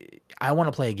I want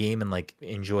to play a game and like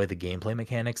enjoy the gameplay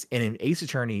mechanics. And in Ace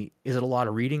Attorney, is it a lot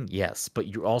of reading? Yes, but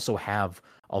you also have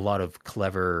a lot of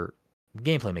clever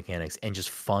gameplay mechanics and just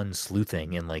fun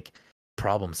sleuthing and like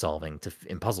problem solving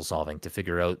and puzzle solving to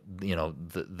figure out, you know,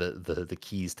 the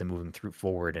keys to moving through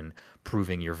forward and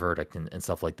proving your verdict and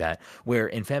stuff like that. Where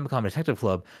in Famicom Detective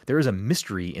Club, there is a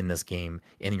mystery in this game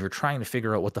and you're trying to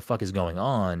figure out what the fuck is going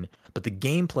on, but the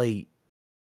gameplay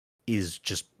is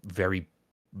just very,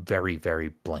 very, very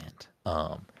bland.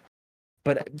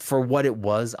 But for what it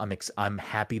was, I'm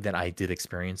happy that I did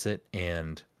experience it,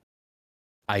 and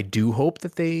I do hope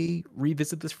that they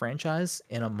revisit this franchise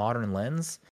in a modern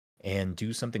lens and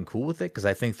do something cool with it, because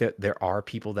I think that there are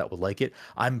people that would like it.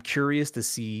 I'm curious to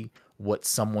see what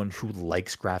someone who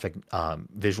likes graphic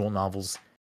visual novels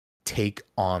take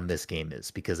on this game is,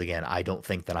 because again, I don't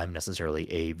think that I'm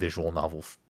necessarily a visual novel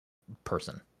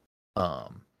person.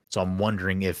 So I'm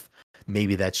wondering if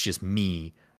maybe that's just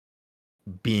me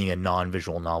being a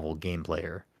non-visual novel game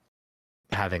player,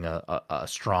 having a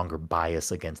stronger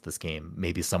bias against this game.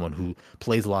 Maybe someone who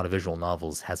plays a lot of visual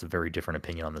novels has a very different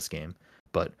opinion on this game.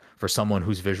 But for someone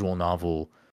whose visual novel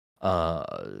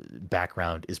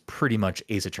background is pretty much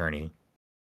Ace Attorney,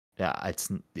 yeah,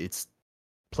 it's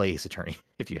play Ace Attorney.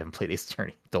 If you haven't played Ace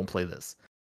Attorney, don't play this.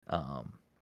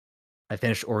 I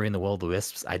finished Ori and the Will of the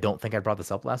Wisps. I don't think I brought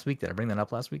this up last week. Did I bring that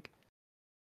up last week?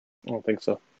 I don't think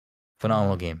so.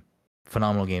 Phenomenal game.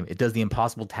 Phenomenal game. It does the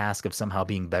impossible task of somehow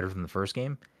being better than the first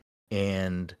game.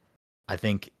 And I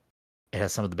think it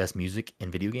has some of the best music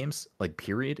in video games, like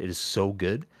period. It is so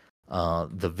good.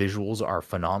 The visuals are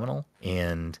phenomenal.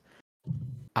 And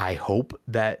I hope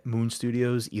that Moon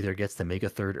Studios either gets to make a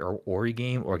third Ori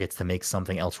game or gets to make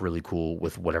something else really cool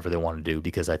with whatever they want to do,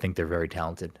 because I think they're very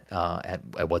talented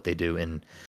at what they do.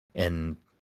 And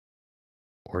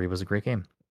Ori was a great game.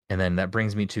 And then that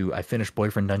brings me to, I finished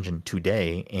Boyfriend Dungeon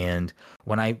today. And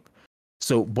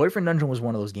so Boyfriend Dungeon was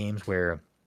one of those games where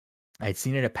I'd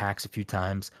seen it at PAX a few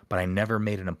times, but I never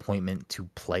made an appointment to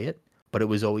play it. But it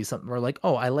was always something where like,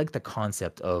 oh, I like the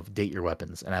concept of date your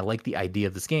weapons, and I like the idea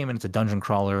of this game, and it's a dungeon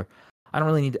crawler. I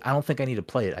don't think I need to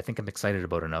play it. I think I'm excited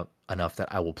about enough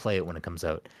that I will play it when it comes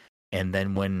out. And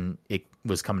then when it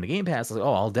was coming to Game Pass, I was like,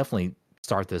 oh, I'll definitely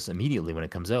start this immediately when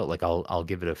it comes out. Like I'll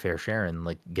give it a fair share and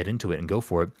like get into it and go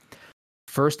for it.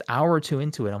 First hour or two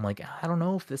into it, I'm like, I don't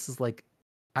know if this is like,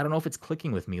 I don't know if it's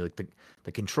clicking with me. Like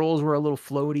the controls were a little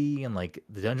floaty, and like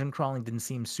the dungeon crawling didn't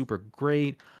seem super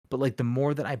great. But like the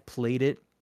more that I played it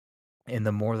and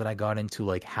the more that I got into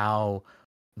like how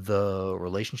the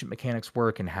relationship mechanics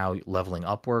work and how leveling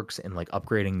up works and like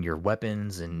upgrading your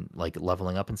weapons and like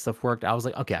leveling up and stuff worked, I was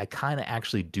like, okay, I kind of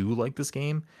actually do like this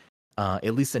game.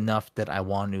 At least enough that I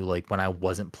want to, like, when I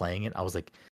wasn't playing it, I was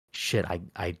like, shit,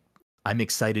 I'm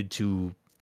excited to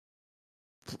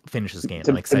finish this game.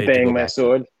 I'm excited to bang to go my back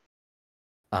sword.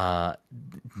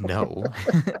 No.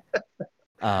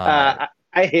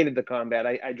 I hated the combat.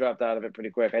 I dropped out of it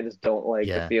pretty quick. I just don't like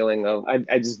the Yeah. feeling of.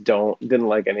 I just didn't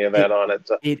like any of that on it.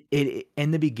 So. It in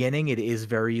the beginning, it is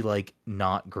very like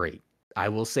not great. I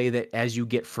will say that as you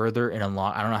get further and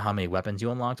unlock, I don't know how many weapons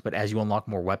you unlocked, but as you unlock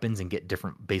more weapons and get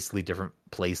basically different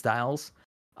play styles,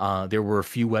 there were a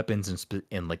few weapons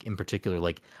in particular,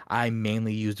 like I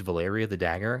mainly used Valeria the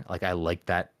dagger. Like I like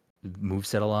that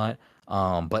moveset a lot.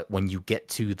 But when you get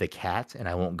to the cat, and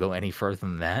I won't go any further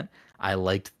than that, I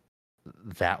liked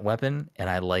that weapon, and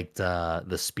I liked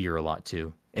the spear a lot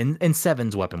too. And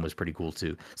Seven's weapon was pretty cool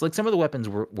too. So like some of the weapons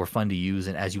were fun to use,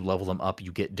 and as you level them up,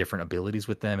 you get different abilities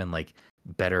with them and like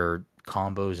better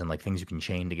combos and like things you can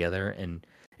chain together, and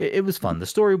it was fun. The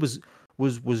story was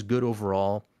good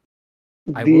overall.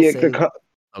 I will say. Go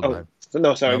ahead.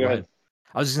 No, sorry. No, go ahead.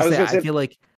 I was just gonna say, I feel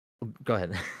like. Go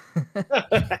ahead.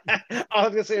 All I was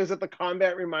gonna say is that the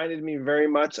combat reminded me very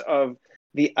much of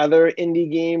the other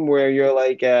indie game where you're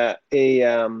like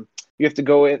you have to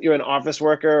go in, you're an office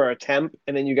worker or a temp,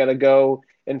 and then you got to go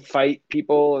and fight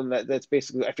people, and that's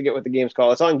basically, I forget what the game's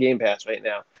called. It's on Game Pass right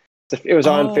now. It was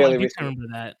on fairly recently. I remember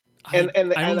that.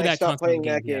 And I stopped playing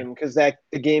that game because the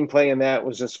gameplay in that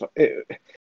was just.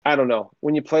 I don't know.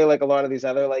 When you play like a lot of these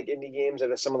other like indie games that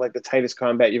are some of like the tightest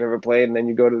combat you've ever played, and then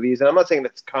you go to these, and I'm not saying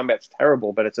that combat's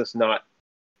terrible, but it's just not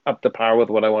up to par with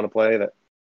what I want to play. That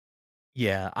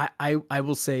Yeah, I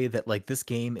will say that like this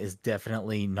game is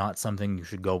definitely not something you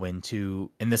should go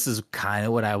into, and this is kind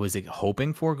of what I was like,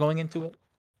 hoping for going into it.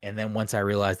 And then once I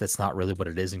realized that's not really what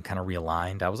it is and kind of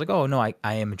realigned, I was like, oh no, I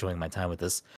am enjoying my time with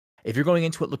this. If you're going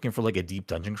into it looking for like a deep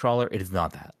dungeon crawler, it is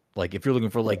not that. Like if you're looking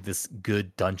for like this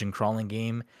good dungeon crawling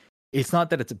game, it's not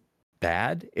that it's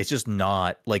bad. It's just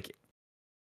not like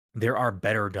there are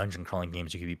better dungeon crawling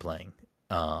games you could be playing.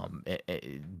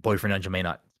 Boyfriend Dungeon may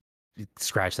not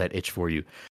scratch that itch for you.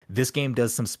 This game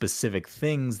does some specific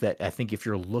things that I think if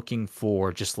you're looking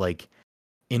for just like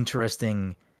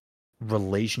interesting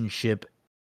relationship,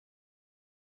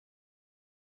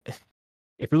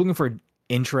 if you're looking for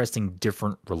interesting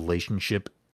different relationship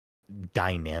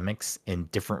dynamics and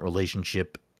different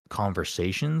relationship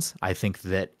conversations, I think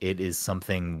that it is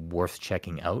something worth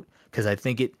checking out because I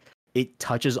think it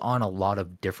touches on a lot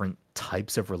of different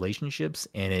types of relationships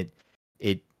and it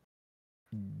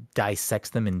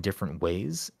dissects them in different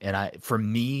ways. And for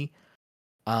me,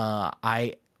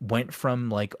 I went from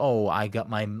like, oh, I got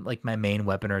my like my main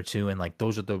weapon or two, and like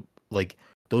those are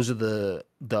the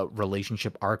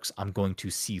relationship arcs I'm going to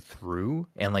see through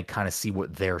and like kind of see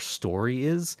what their story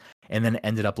is. And then it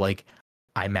ended up like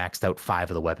I maxed out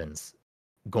 5 of the weapons,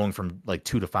 going from like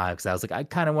 2 to 5 because I was like, I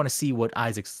kind of want to see what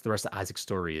the rest of Isaac's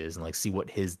story is and like see what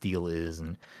his deal is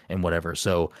and whatever.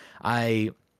 So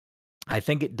I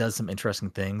think it does some interesting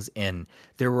things, and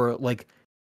there were like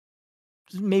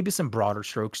maybe some broader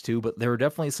strokes too, but there were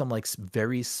definitely some like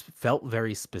felt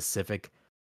very specific,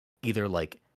 either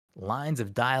like lines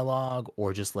of dialogue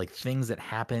or just like things that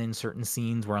happen in certain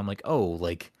scenes where I'm like, oh,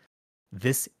 like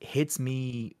this hits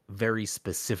me very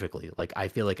specifically. Like I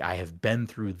feel like I have been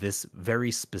through this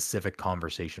very specific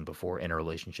conversation before in a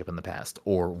relationship in the past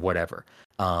or whatever.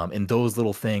 And those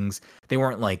little things, they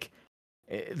weren't like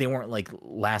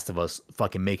Last of Us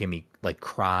fucking making me like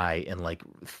cry and like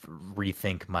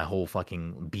rethink my whole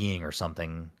fucking being or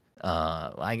something.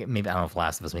 I don't know if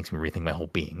Last of Us makes me rethink my whole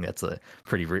being. That's a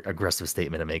pretty aggressive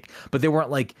statement to make. But they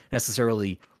weren't like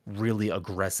necessarily really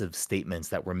aggressive statements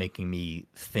that were making me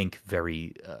think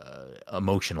very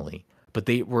emotionally. But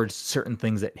they were certain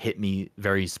things that hit me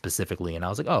very specifically, and I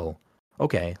was like, oh,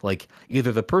 okay, like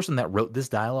either the person that wrote this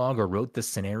dialogue or wrote this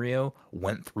scenario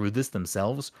went through this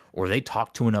themselves, or they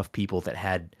talked to enough people that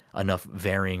had enough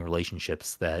varying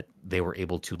relationships that they were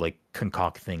able to like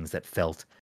concoct things that felt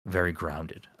very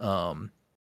grounded.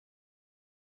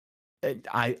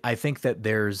 I think that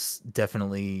there's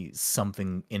definitely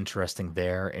something interesting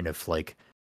there, and if like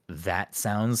that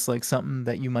sounds like something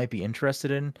that you might be interested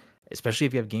in, especially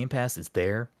if you have Game Pass, it's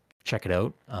there. Check it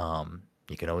out.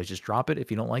 You can always just drop it if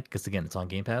you don't like it, because again, it's on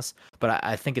Game Pass. But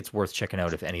I think it's worth checking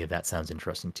out if any of that sounds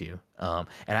interesting to you.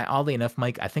 Oddly enough,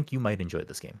 Mike, I think you might enjoy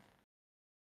this game.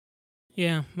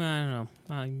 Yeah, I don't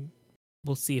know.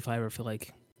 We'll see if I ever feel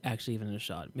like actually even a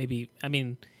shot. Maybe, I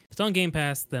mean, if it's on Game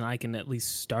Pass, then I can at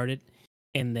least start it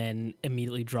and then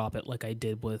immediately drop it like I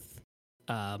did with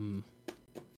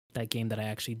that game that I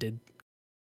actually did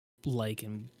like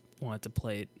and wanted to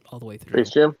play it all the way through.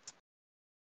 Space Jam?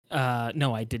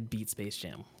 No, I did beat Space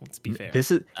Jam. Let's be fair.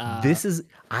 This is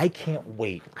I can't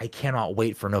wait. I cannot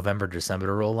wait for November, December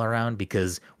to roll around,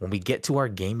 because when we get to our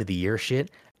Game of the Year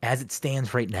shit, as it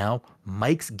stands right now,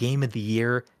 Mike's Game of the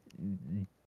Year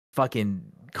fucking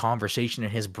conversation in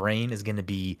his brain is going to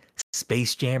be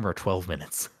Space Jam or 12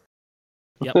 Minutes.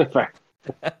 Yep.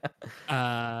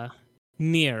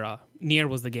 Nier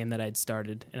was the game that I'd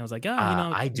started, and I was like,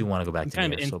 I do want to go back to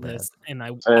kind Nier of so bad, and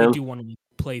I do want to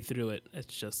play through it.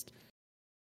 It's just,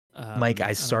 Mike,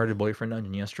 I started Boyfriend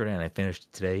Dungeon yesterday and I finished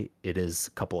it today. It is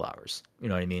a couple hours. You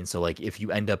know what I mean? So like, if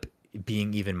you end up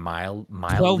being even mildly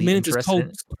 12 minutes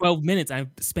interested, is 12 minutes. I've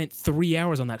spent 3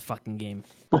 hours on that fucking game.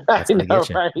 That's how they get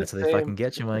you. Right? That's how they fucking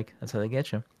get you, Mike. That's how they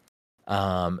get you.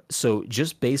 So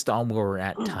just based on where we're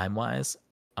at time wise,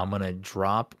 I'm gonna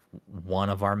drop one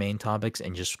of our main topics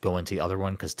and just go into the other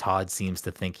one, because Todd seems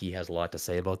to think he has a lot to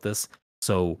say about this.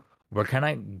 So we're kind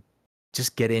of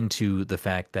just get into the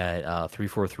fact that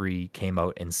 343 came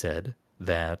out and said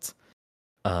that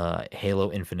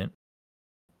Halo Infinite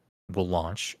will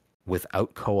launch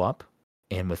without co-op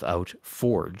and without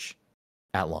Forge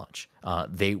at launch.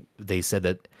 They said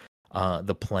that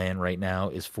the plan right now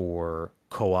is for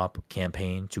co-op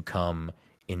campaign to come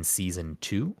in season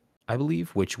 2, I believe,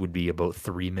 which would be about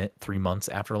 3 months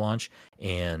after launch,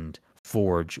 and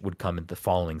Forge would come in the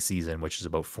following season, which is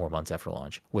about 4 months after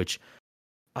launch. Which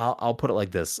I'll put it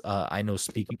like this: I know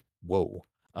speaking. Whoa,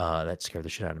 that scared the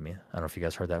shit out of me. I don't know if you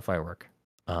guys heard that firework.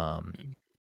 I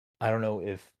don't know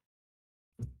if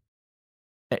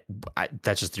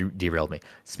That just derailed me.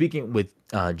 Speaking with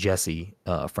Jesse,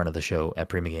 a friend of the show at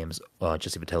Prima Games,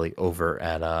 Jesse Vitelli, over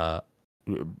at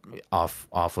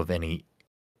off of any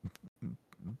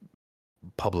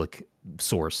public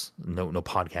source, no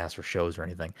podcasts or shows or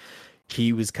anything.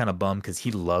 He was kind of bummed because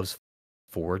he loves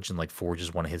Forge, and like Forge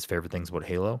is one of his favorite things about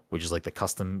Halo, which is like the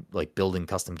custom, like building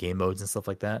custom game modes and stuff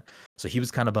like that. So he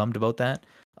was kind of bummed about that.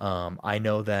 I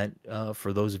know that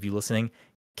for those of you listening,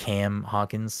 Cam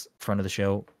Hawkins, friend of the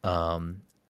show,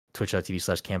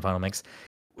 twitch.tv/Cam Final Mix,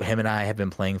 him and I have been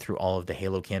playing through all of the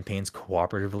Halo campaigns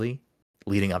cooperatively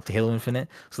leading up to Halo Infinite.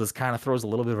 So this kind of throws a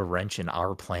little bit of a wrench in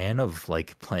our plan of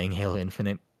like playing Halo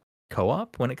Infinite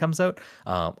co-op when it comes out.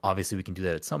 Obviously we can do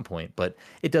that at some point, but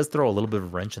it does throw a little bit of a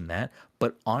wrench in that.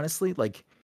 But honestly, like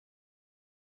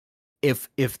if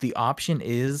the option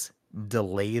is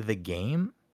delay the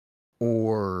game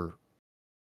or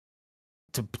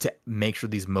to make sure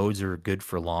these modes are good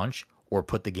for launch, or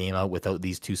put the game out without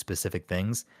these two specific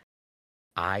things,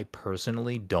 I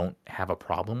personally don't have a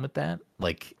problem with that.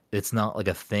 Like, it's not like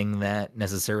a thing that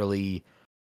necessarily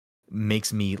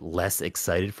makes me less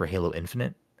excited for Halo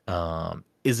Infinite.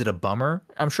 Is it a bummer?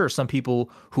 I'm sure some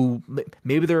people who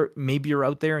maybe you're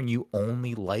out there and you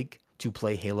only like to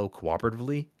play Halo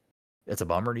cooperatively. It's a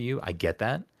bummer to you. I get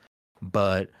that.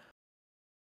 But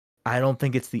I don't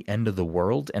think it's the end of the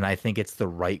world, and I think it's the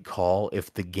right call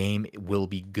if the game will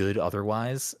be good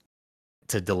otherwise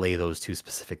to delay those two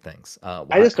specific things. I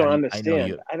just don't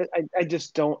understand. I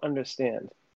just don't understand.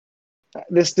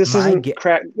 This isn't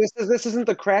This isn't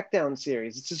the Crackdown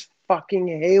series. It's just fucking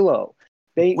Halo.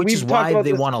 Which is why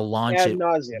they want to launch it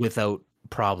without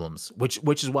problems.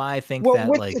 Which is why I think that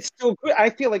like it's still good.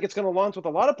 I feel like it's going to launch with a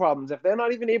lot of problems if they're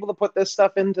not even able to put this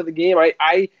stuff into the game.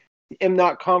 I am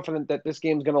not confident that this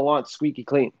game's going to launch squeaky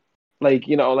clean. Like,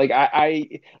 you know, like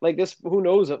I like this. Who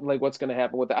knows like what's going to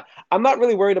happen with that? I'm not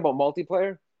really worried about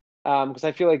multiplayer because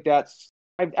I feel like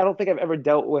I don't think I've ever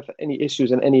dealt with any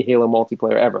issues in any Halo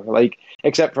multiplayer ever, like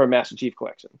except for a Master Chief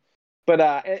Collection. But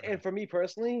and for me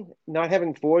personally, not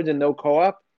having Forge and no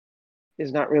co-op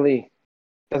is not really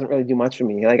doesn't really do much for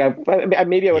me. Like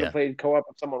maybe I would have played co-op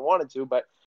if someone wanted to, but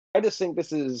I just think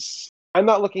this is. I'm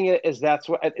not looking at it as that's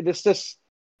what this just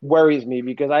worries me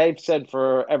because I've said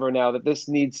forever now that this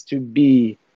needs to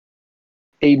be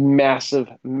a massive,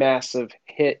 massive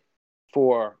hit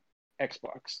for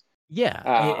Xbox. Yeah,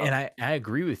 and I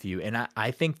agree with you, and I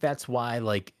think that's why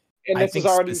like. And this is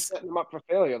already setting them up for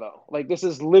failure, though. Like this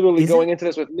is literally going into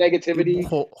this with negativity.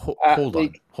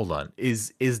 Hold on.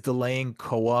 Is delaying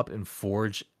co-op and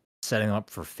Forge setting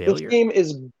up for failure? This game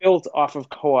is built off of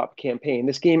co-op campaign.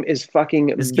 This game is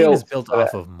fucking This game is built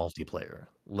off of multiplayer.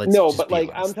 But like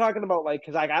honest. I'm talking about like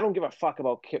because like I don't give a fuck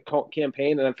about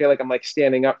campaign, and I feel like I'm like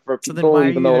standing up for people. So then why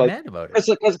even though like mad about it?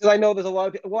 Because I know there's a lot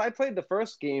of people. Well, I played the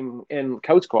first game in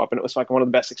couch co-op, and it was fucking one of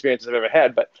the best experiences I've ever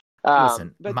had. But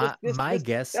listen, my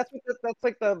guess that's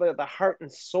like the heart and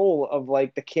soul of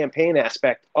like the campaign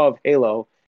aspect of Halo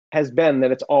has been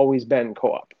that it's always been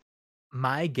co-op.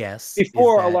 My guess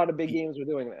before a lot of big games were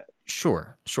doing that.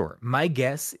 Sure. My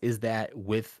guess is that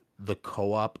with the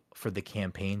co-op for the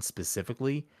campaign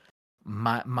specifically,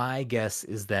 my guess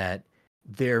is that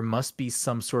there must be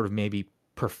some sort of maybe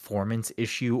performance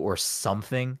issue or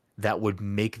something that would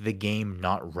make the game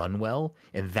not run well,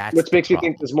 and that's which makes me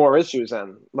think there's more issues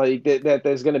then, like that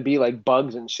there's going to be like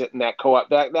bugs and shit in that co-op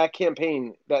that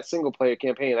campaign, that single player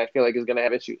campaign. I feel like is going to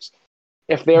have issues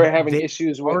if they're having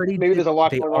issues with maybe there's a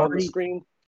lot going on the screen.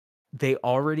 They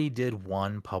already did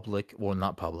one public, well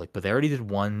not public, but they already did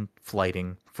one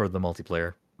flighting for the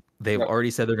multiplayer. They've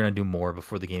already said they're going to do more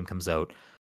before the game comes out.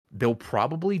 They'll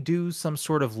probably do some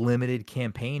sort of limited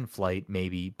campaign flight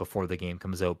maybe before the game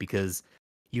comes out, because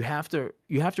you have to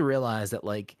realize that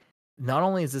like not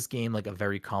only is this game like a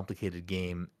very complicated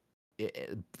game,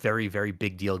 very very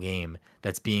big deal game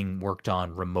that's being worked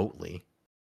on remotely.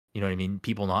 You know what I mean?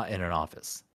 People not in an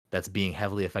office, that's being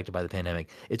heavily affected by the pandemic.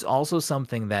 It's also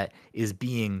something that is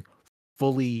being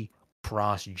fully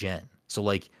cross-gen. So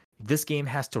like this game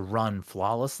has to run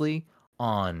flawlessly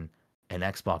on an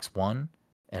Xbox One,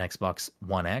 an Xbox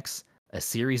One X, a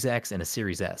Series X, and a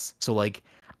Series S. So like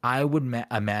I would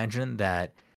imagine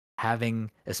that having,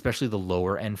 especially the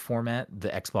lower end format, the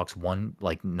Xbox One,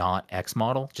 like not X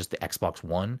model, just the Xbox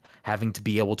One, having to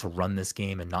be able to run this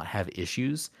game and not have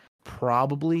issues,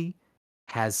 probably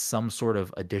has some sort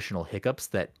of additional hiccups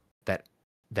that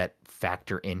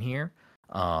factor in here.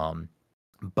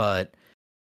 But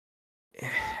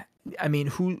I mean,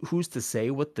 who's to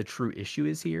say what the true issue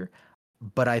is here?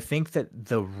 But I think that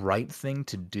the right thing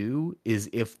to do is,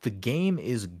 if the game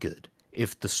is good,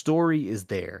 if the story is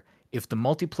there, if the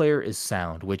multiplayer is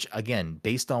sound, which again,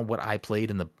 based on what I played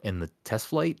in the test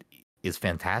flight, is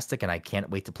fantastic, and I can't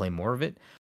wait to play more of it.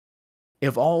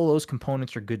 If all those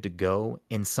components are good to go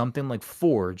in something like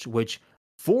Forge, which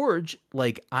Forge,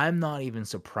 like, I'm not even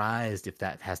surprised if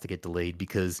that has to get delayed,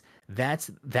 because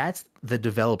that's the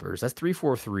developers. That's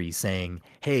 343 saying,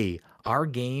 "Hey, our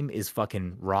game is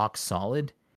fucking rock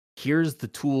solid. Here's the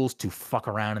tools to fuck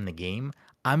around in the game."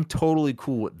 I'm totally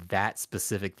cool with that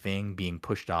specific thing being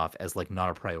pushed off as like not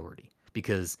a priority,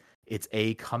 because it's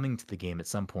A, coming to the game at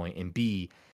some point, and B,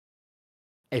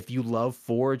 if you love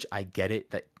Forge, I get it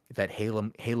that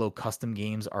Halo custom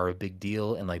games are a big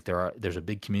deal, and like there's a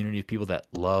big community of people that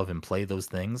love and play those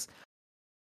things.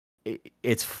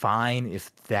 It's fine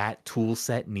if that tool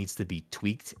set needs to be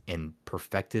tweaked and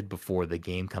perfected before the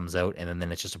game comes out, and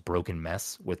then it's just a broken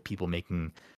mess with people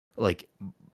making like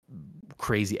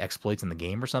crazy exploits in the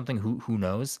game or something. Who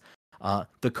knows?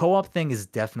 The co-op thing is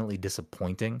definitely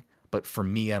disappointing, but for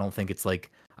me, I don't think it's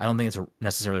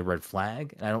necessarily a red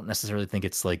flag, and I don't necessarily think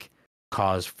it's like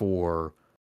cause for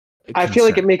I feel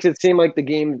like it concern. makes it seem like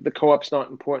the co-op's not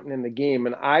important in the game.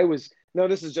 And no,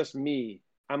 this is just me.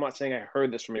 I'm not saying I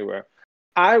heard this from anywhere.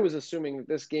 I was assuming that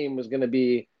this game was going to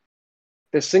be,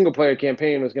 this single player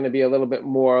campaign was going to be a little bit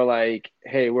more like,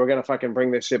 hey, we're going to fucking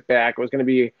bring this shit back. It was going to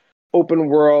be open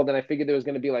world. And I figured there was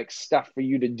going to be like stuff for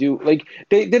you to do. Like,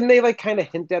 they like kind of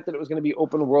hint at that it was going to be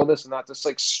open worldless and not just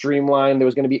like streamlined. There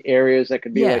was going to be areas that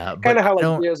could be like Yeah, kind but of I how like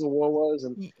don't. Gears of War was.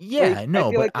 And like, Yeah, I no,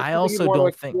 feel but like that's I something you'd also want to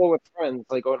don't think. explore with friends,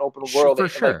 like an open world. For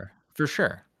Like, sure, for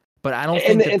sure. But I don't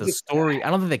and think that the it's story. I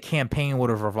don't think the campaign would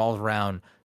have revolved around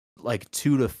like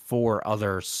 2 to 4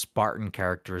 other Spartan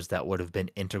characters that would have been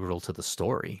integral to the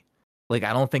story. Like,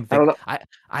 I don't think I don't that know.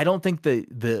 I don't think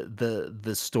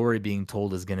the story being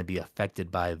told is going to be affected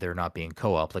by there not being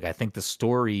co-op. Like, I think the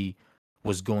story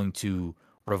was going to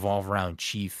revolve around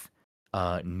Chief,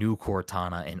 new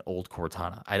Cortana and old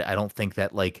Cortana. I don't think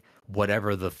that like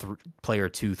whatever the player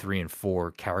 2, 3, and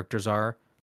 4 characters are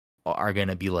going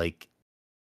to be like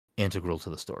integral to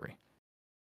the story,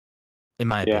 in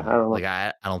my Yeah, I opinion. don't know. Like,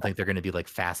 I don't think they're going to be like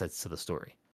facets to the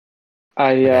story.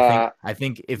 I Like, I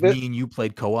think if this, me and you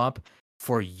played co-op,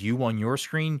 for you on your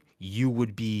screen, you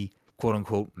would be quote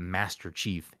unquote Master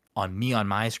Chief. On me on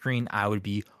my screen, I would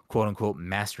be quote unquote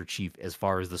Master Chief as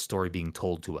far as the story being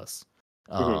told to us.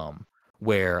 mhm. Um,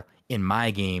 where in my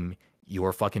game,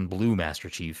 you're fucking Blue Master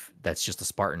Chief. That's just a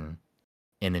Spartan,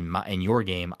 and in your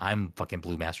game, I'm fucking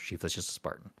Blue Master Chief. That's just a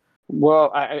Spartan.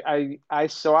 Well,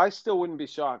 so I still wouldn't be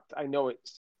shocked. I know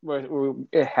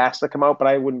it has to come out, but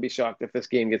I wouldn't be shocked if this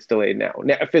game gets delayed now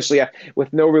officially,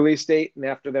 with no release date, and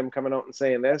after them coming out and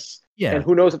saying this. And Yeah,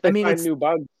 who knows if I they mean find new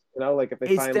bugs? Like if they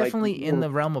it's find like definitely in little, the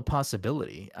realm of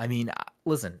possibility. I mean,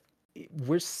 listen,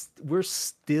 we're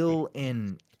still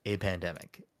in a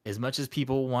pandemic. As much as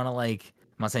people want to like,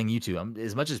 I'm not saying you two.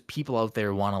 As much as people out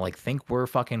there want to like think we're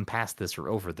fucking past this or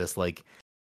over this, like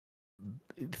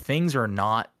things are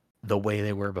not the way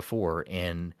they were before.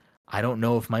 And I don't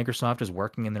know if Microsoft is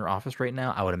working in their office right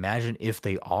now. I would imagine if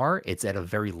they are, it's at a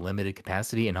very limited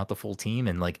capacity and not the full team.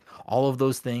 And like all of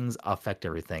those things affect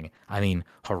everything. I mean,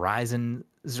 Horizon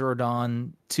Zero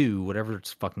Dawn 2, whatever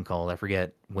it's fucking called, I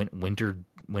forget. Winter,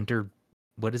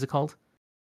 what is it called?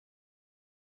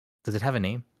 Does it have a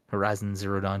name? Horizon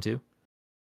Zero Dawn 2?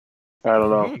 I don't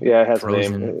know. Yeah, it has a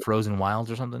Frozen name. Frozen Wilds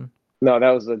or something? No, that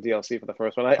was the DLC for the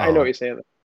first one. I know what Oh, you're saying.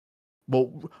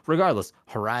 well, regardless,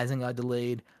 Horizon got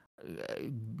delayed. uh,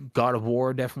 God of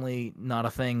War definitely not a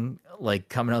thing like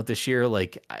coming out this year.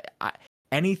 Like,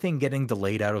 anything getting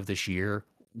delayed out of this year,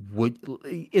 would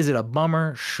is it a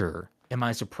bummer? Sure. Am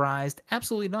I surprised?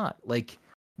 Absolutely not. Like,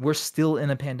 we're still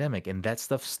in a pandemic, and that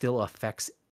stuff still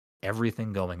affects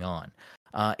everything going on.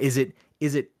 Is it?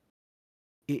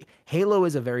 Halo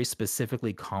is a very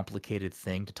specifically complicated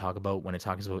thing to talk about when it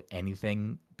talks about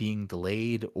anything being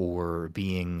delayed or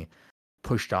being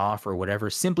pushed off or whatever,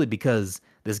 simply because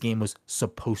this game was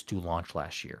supposed to launch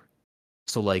last year.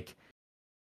 So like,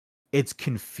 it's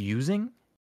confusing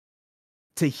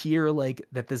to hear like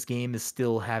that this game is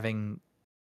still having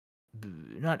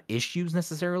not issues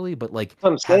necessarily, but like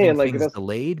I'm having saying like things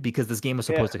delayed because this game was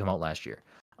yeah. supposed to come out last year.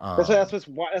 That's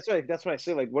what I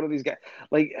say. Like, what are these guys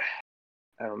like?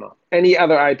 I don't know. Any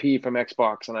other IP from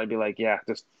Xbox, and I'd be like, yeah,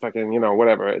 just fucking,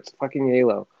 whatever. It's fucking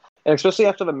Halo. And especially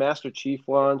after the Master Chief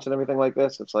launch and everything like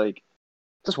this, it's like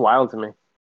just wild to me.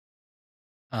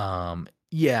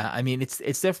 Yeah, I mean, it's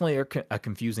definitely a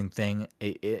confusing thing.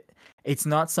 It's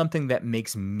not something that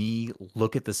makes me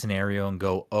look at the scenario and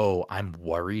go, "Oh, I'm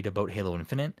worried about Halo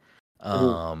Infinite." Mhm.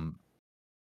 Um,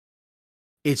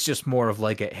 It's just more of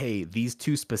like hey, these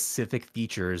two specific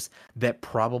features that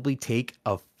probably take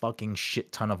a fucking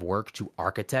shit ton of work to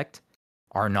architect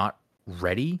are not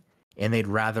ready, and they'd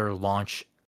rather launch.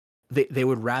 They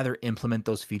would rather implement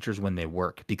those features when they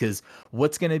work, because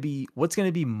what's gonna be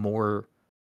more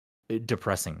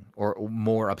depressing or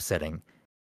more upsetting?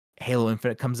 Halo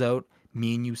Infinite comes out,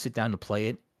 me and you sit down to play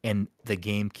it, and the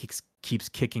game keeps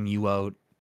kicking you out,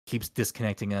 keeps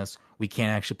disconnecting us. We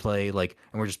can't actually play, like,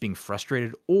 and we're just being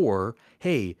frustrated. Or,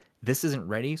 hey, this isn't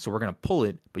ready, so we're gonna pull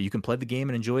it, but you can play the game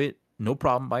and enjoy it, no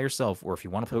problem, by yourself. Or if you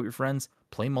want to play with your friends,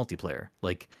 play multiplayer.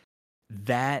 Like,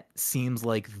 that seems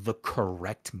like the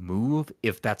correct move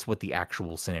if that's what the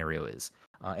actual scenario is.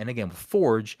 And again, with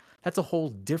Forge, that's a whole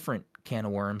different can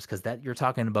of worms, because that you're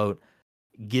talking about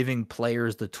giving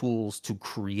players the tools to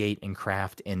create and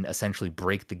craft and essentially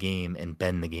break the game and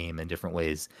bend the game in different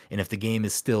ways. And if the game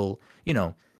is still,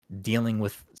 dealing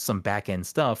with some back end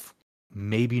stuff,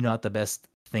 maybe not the best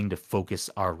thing to focus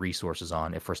our resources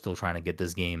on if we're still trying to get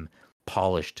this game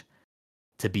polished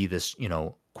to be this,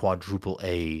 quadruple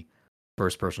A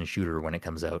first person shooter when it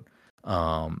comes out.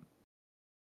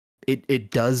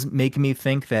 It does make me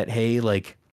think that, hey,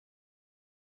 like,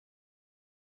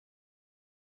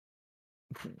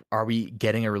 are we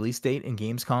getting a release date in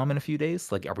Gamescom in a few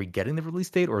days? Like, are we getting the release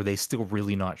date, or are they still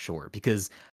really not sure? Because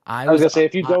I was gonna say,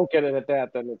 if you don't get it at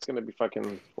that, then it's gonna be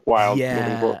fucking wild.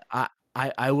 Yeah,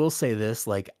 I will say this,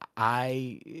 like,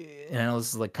 I know this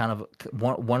is like kind of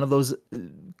one of those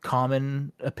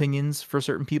common opinions for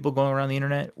certain people going around the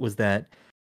internet, was that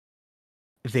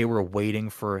they were waiting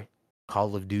for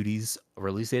Call of Duty's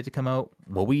release date to come out.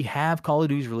 Well, we have Call of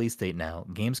Duty's release date now.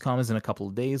 Gamescom is in a couple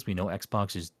of days. We know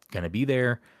Xbox is going to be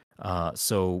there.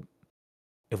 So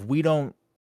if we don't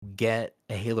get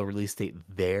a Halo release date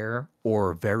there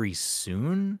or very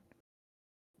soon,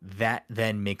 that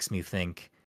then makes me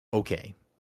think, okay,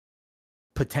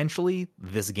 potentially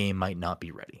this game might not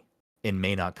be ready and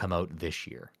may not come out this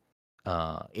year,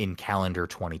 in calendar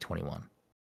 2021.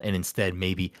 And instead,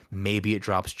 maybe it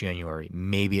drops January,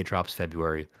 maybe it drops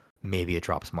February, maybe it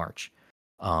drops March.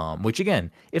 Which,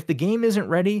 again, if the game isn't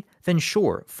ready, then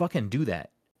sure, fucking do that.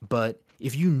 But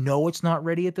if you know it's not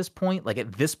ready at this point, like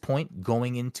at this point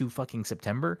going into fucking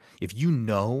September, if you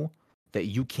know that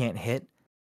you can't hit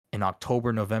an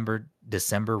October, November,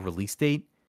 December release date,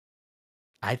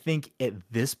 I think at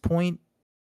this point,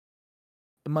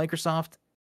 Microsoft,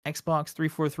 Xbox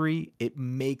 343, it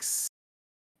makes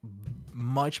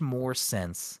much more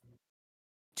sense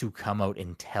to come out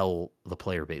and tell the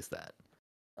player base that.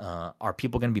 Are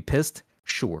people going to be pissed?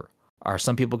 Sure. Are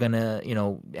some people going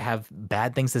to, have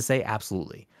bad things to say?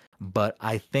 Absolutely. But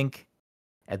I think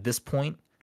at this point,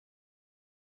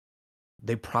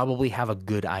 they probably have a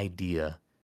good idea,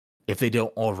 if they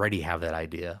don't already have that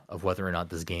idea, of whether or not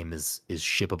this game is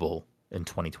shippable in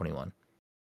 2021.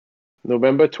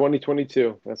 November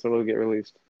 2022. That's when it'll get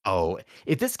released. Oh,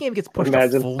 if this game gets pushed a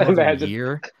full another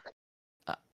year,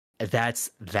 that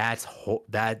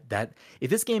if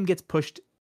this game gets pushed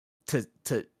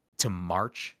to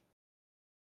March,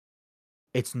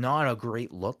 it's not a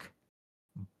great look,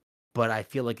 but I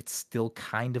feel like it's still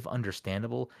kind of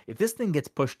understandable. If this thing gets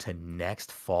pushed to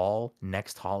next fall,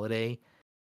 next holiday,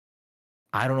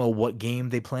 I don't know what game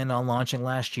they planned on launching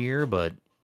last year, but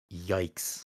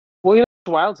yikes. Well,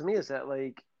 what's wild to me is that,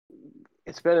 like,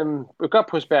 it got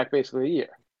pushed back basically a year,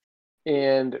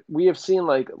 and we have seen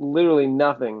like literally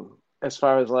nothing as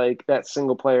far as like that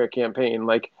single player campaign.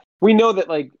 Like, we know that,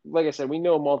 like I said, we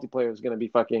know multiplayer is going to be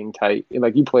fucking tight. And,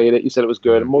 like, you played it, you said it was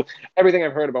good. Mm-hmm. Everything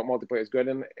I've heard about multiplayer is good,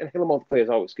 and Halo multiplayer is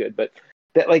always good. But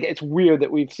that, like, it's weird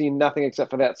that we've seen nothing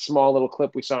except for that small little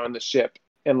clip we saw on the ship,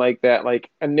 and like that like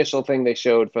initial thing they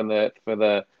showed for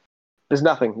the. There's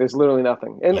nothing. There's literally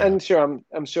nothing. And Yeah. and sure,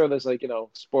 I'm sure there's, like,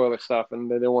 spoiler stuff, and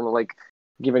they don't want to like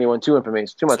give anyone too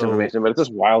much information, but it's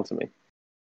just wild to me.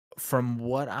 From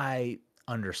what I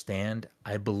understand,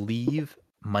 I believe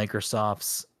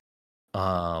Microsoft's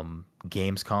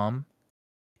Gamescom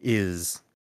is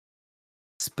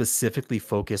specifically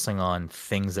focusing on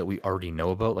things that we already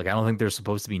know about. Like, I don't think there's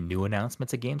supposed to be new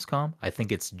announcements at Gamescom. I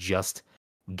think it's just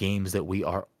games that we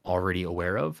are already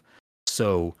aware of.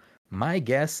 So my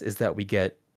guess is that we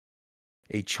get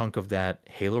a chunk of that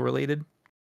Halo related.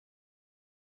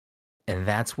 And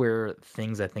that's where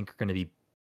things, I think, are going to be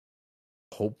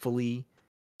hopefully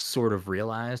sort of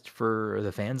realized for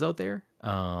the fans out there.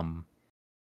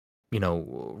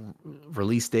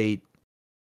 Release date,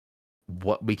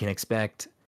 what we can expect,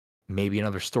 maybe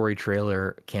another story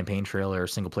trailer, campaign trailer,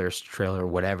 single player trailer,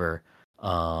 whatever.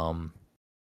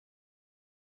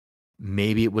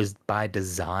 Maybe it was by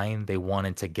design they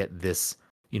wanted to get this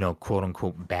quote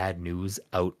unquote bad news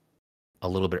out a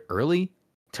little bit early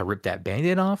to rip that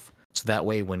Band-Aid off. So that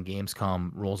way when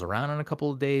Gamescom rolls around in a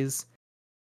couple of days,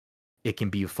 it can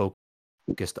be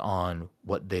focused on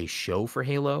what they show for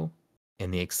Halo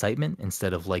and the excitement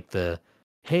instead of like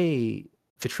hey,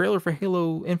 the trailer for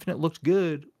Halo Infinite looked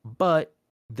good, but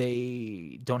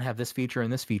they don't have this feature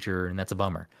and this feature, and that's a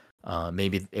bummer.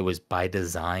 Maybe it was by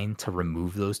design to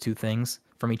remove those two things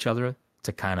from each other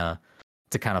to kind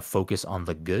of focus on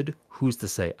the good. Who's to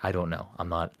say? I don't know. I'm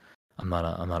not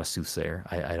a soothsayer.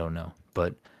 I don't know.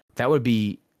 But that would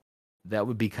be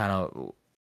kind of.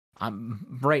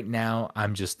 I'm right now.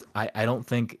 I don't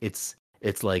think it's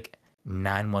like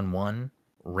 911,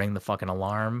 ring the fucking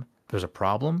alarm. There's a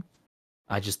problem.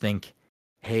 I just think,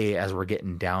 hey, as we're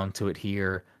getting down to it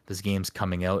here, this game's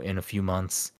coming out in a few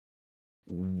months.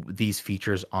 These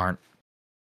features aren't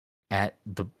at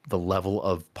the level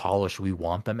of polish we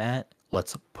want them at.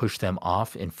 Let's push them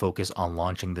off and focus on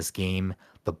launching this game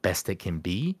the best it can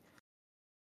be.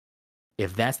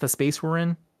 If that's the space we're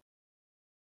in,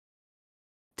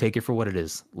 take it for what it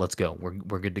is. Let's go.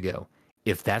 We're good to go.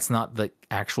 If that's not the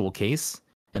actual case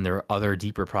and there are other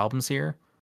deeper problems here,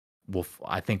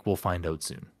 I think we'll find out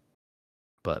soon.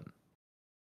 But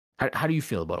how do you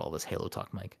feel about all this Halo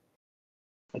talk, Mike?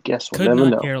 I guess we'll Could never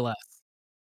not know. care less.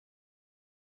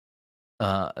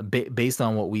 Based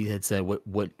on what we had said,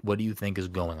 what do you think is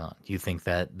going on? Do you think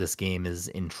that this game is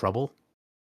in trouble?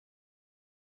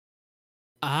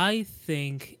 I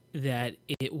think that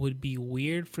it would be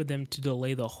weird for them to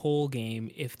delay the whole game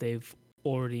if they've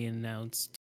already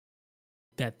announced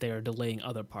that they're delaying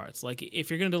other parts. Like, if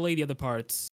you're going to delay the other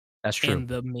parts, That's true. and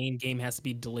the main game has to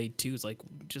be delayed too, it's like,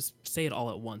 just say it all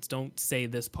at once. Don't say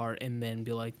this part and then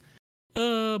be like,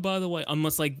 by the way,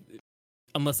 unless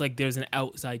there's an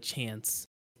outside chance,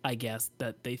 I guess,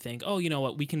 that they think, oh, you know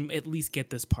what, we can at least get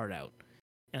this part out.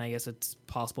 And I guess it's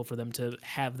possible for them to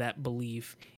have that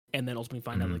belief and then ultimately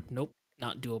find out, like, nope,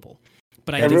 not doable.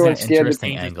 But I think Everyone's that's scared an interesting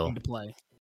dangerous angle game to play.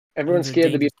 Everyone's It's a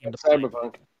scared to be dangerous like game to play.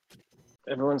 Cyberpunk.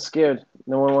 Everyone's scared.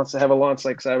 No one wants to have a launch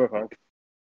like Cyberpunk.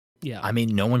 Yeah. I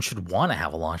mean, no one should want to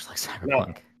have a launch like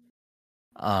Cyberpunk.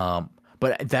 No.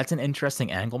 But that's an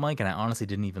interesting angle, Mike, and I honestly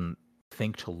didn't even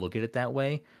think to look at it that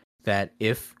way. That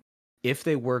if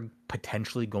they were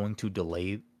potentially going to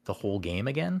delay the whole game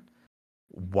again,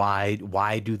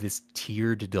 why do this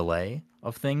tiered delay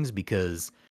of things?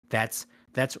 Because that's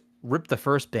rip the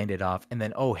first Band-Aid off, and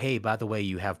then, oh, hey, by the way,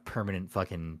 you have permanent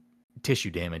fucking tissue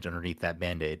damage underneath that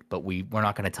Band-Aid, but we're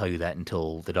not going to tell you that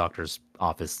until the doctor's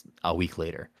office a week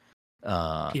later.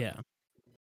 Yeah.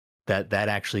 That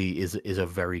actually is a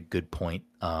very good point.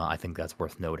 I think that's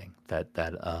worth noting.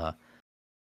 That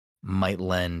might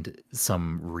lend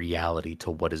some reality to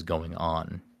what is going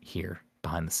on here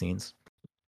behind the scenes.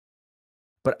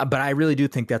 But I really do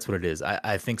think that's what it is.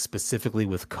 I think specifically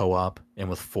with co-op and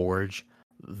with Forge,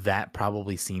 that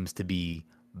probably seems to be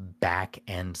back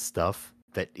end stuff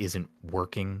that isn't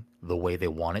working the way they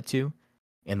want it to,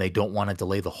 and they don't want to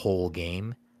delay the whole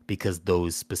game because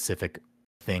those specific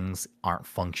things aren't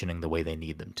functioning the way they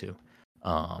need them to.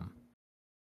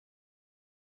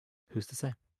 Who's to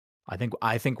say? I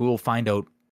think we will find out.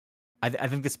 I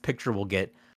think this picture will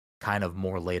get kind of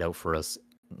more laid out for us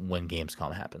when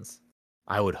Gamescom happens.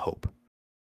 I would hope,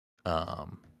 at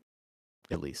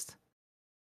least.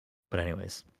 But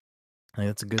anyways, I think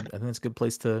that's a good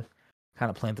place to kind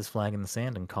of plant this flag in the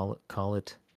sand and call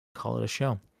it a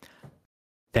show.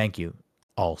 Thank you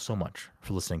all so much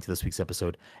for listening to this week's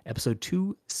episode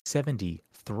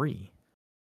 273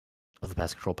 of the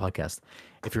Pass Control Podcast.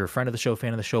 If you're a friend of the show,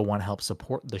 fan of the show, want to help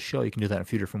support the show, you can do that in a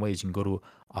few different ways. You can go to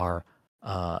our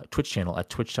Twitch channel at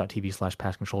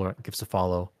twitch.tv/passcontroller, give us a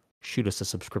follow, shoot us a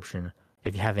subscription.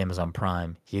 If you have Amazon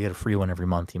Prime, you get a free one every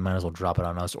month. You might as well drop it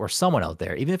on us or someone out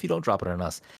there. Even if you don't drop it on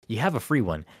us, you have a free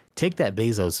one. Take that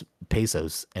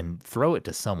pesos and throw it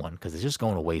to someone, because it's just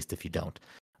going to waste if you don't.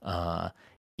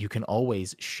 You can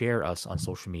always share us on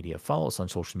social media. Follow us on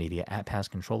social media at Pass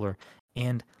Controller,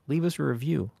 and leave us a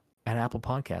review at Apple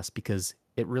Podcasts, because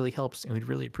it really helps and we'd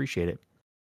really appreciate it.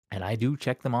 And I do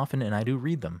check them often and I do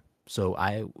read them. So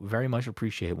I very much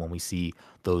appreciate when we see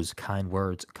those kind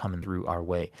words coming through our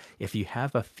way. If you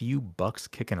have a few bucks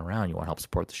kicking around, you want to help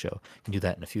support the show, you can do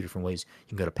that in a few different ways. You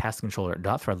can go to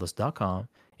passcontroller.threadless.com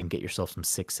and get yourself some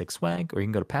 6/6 swag, or you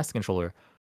can go to Passcontroller.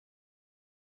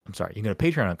 You can go to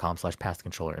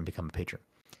patreon.com/passcontroller and become a patron.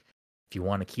 If you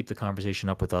want to keep the conversation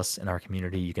up with us in our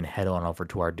community, you can head on over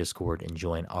to our Discord and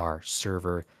join our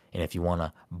server. And if you want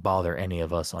to bother any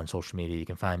of us on social media, you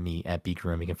can find me at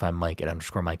BeakRoom. You can find Mike at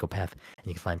 _MycoPath. And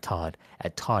you can find Todd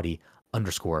at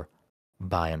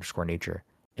Toddy_by_nature.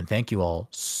 And thank you all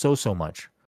so much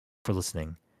for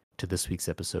listening to this week's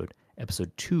episode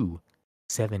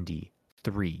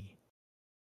 273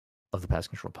 of the Pass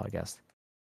Control Podcast.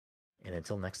 And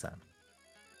until next time.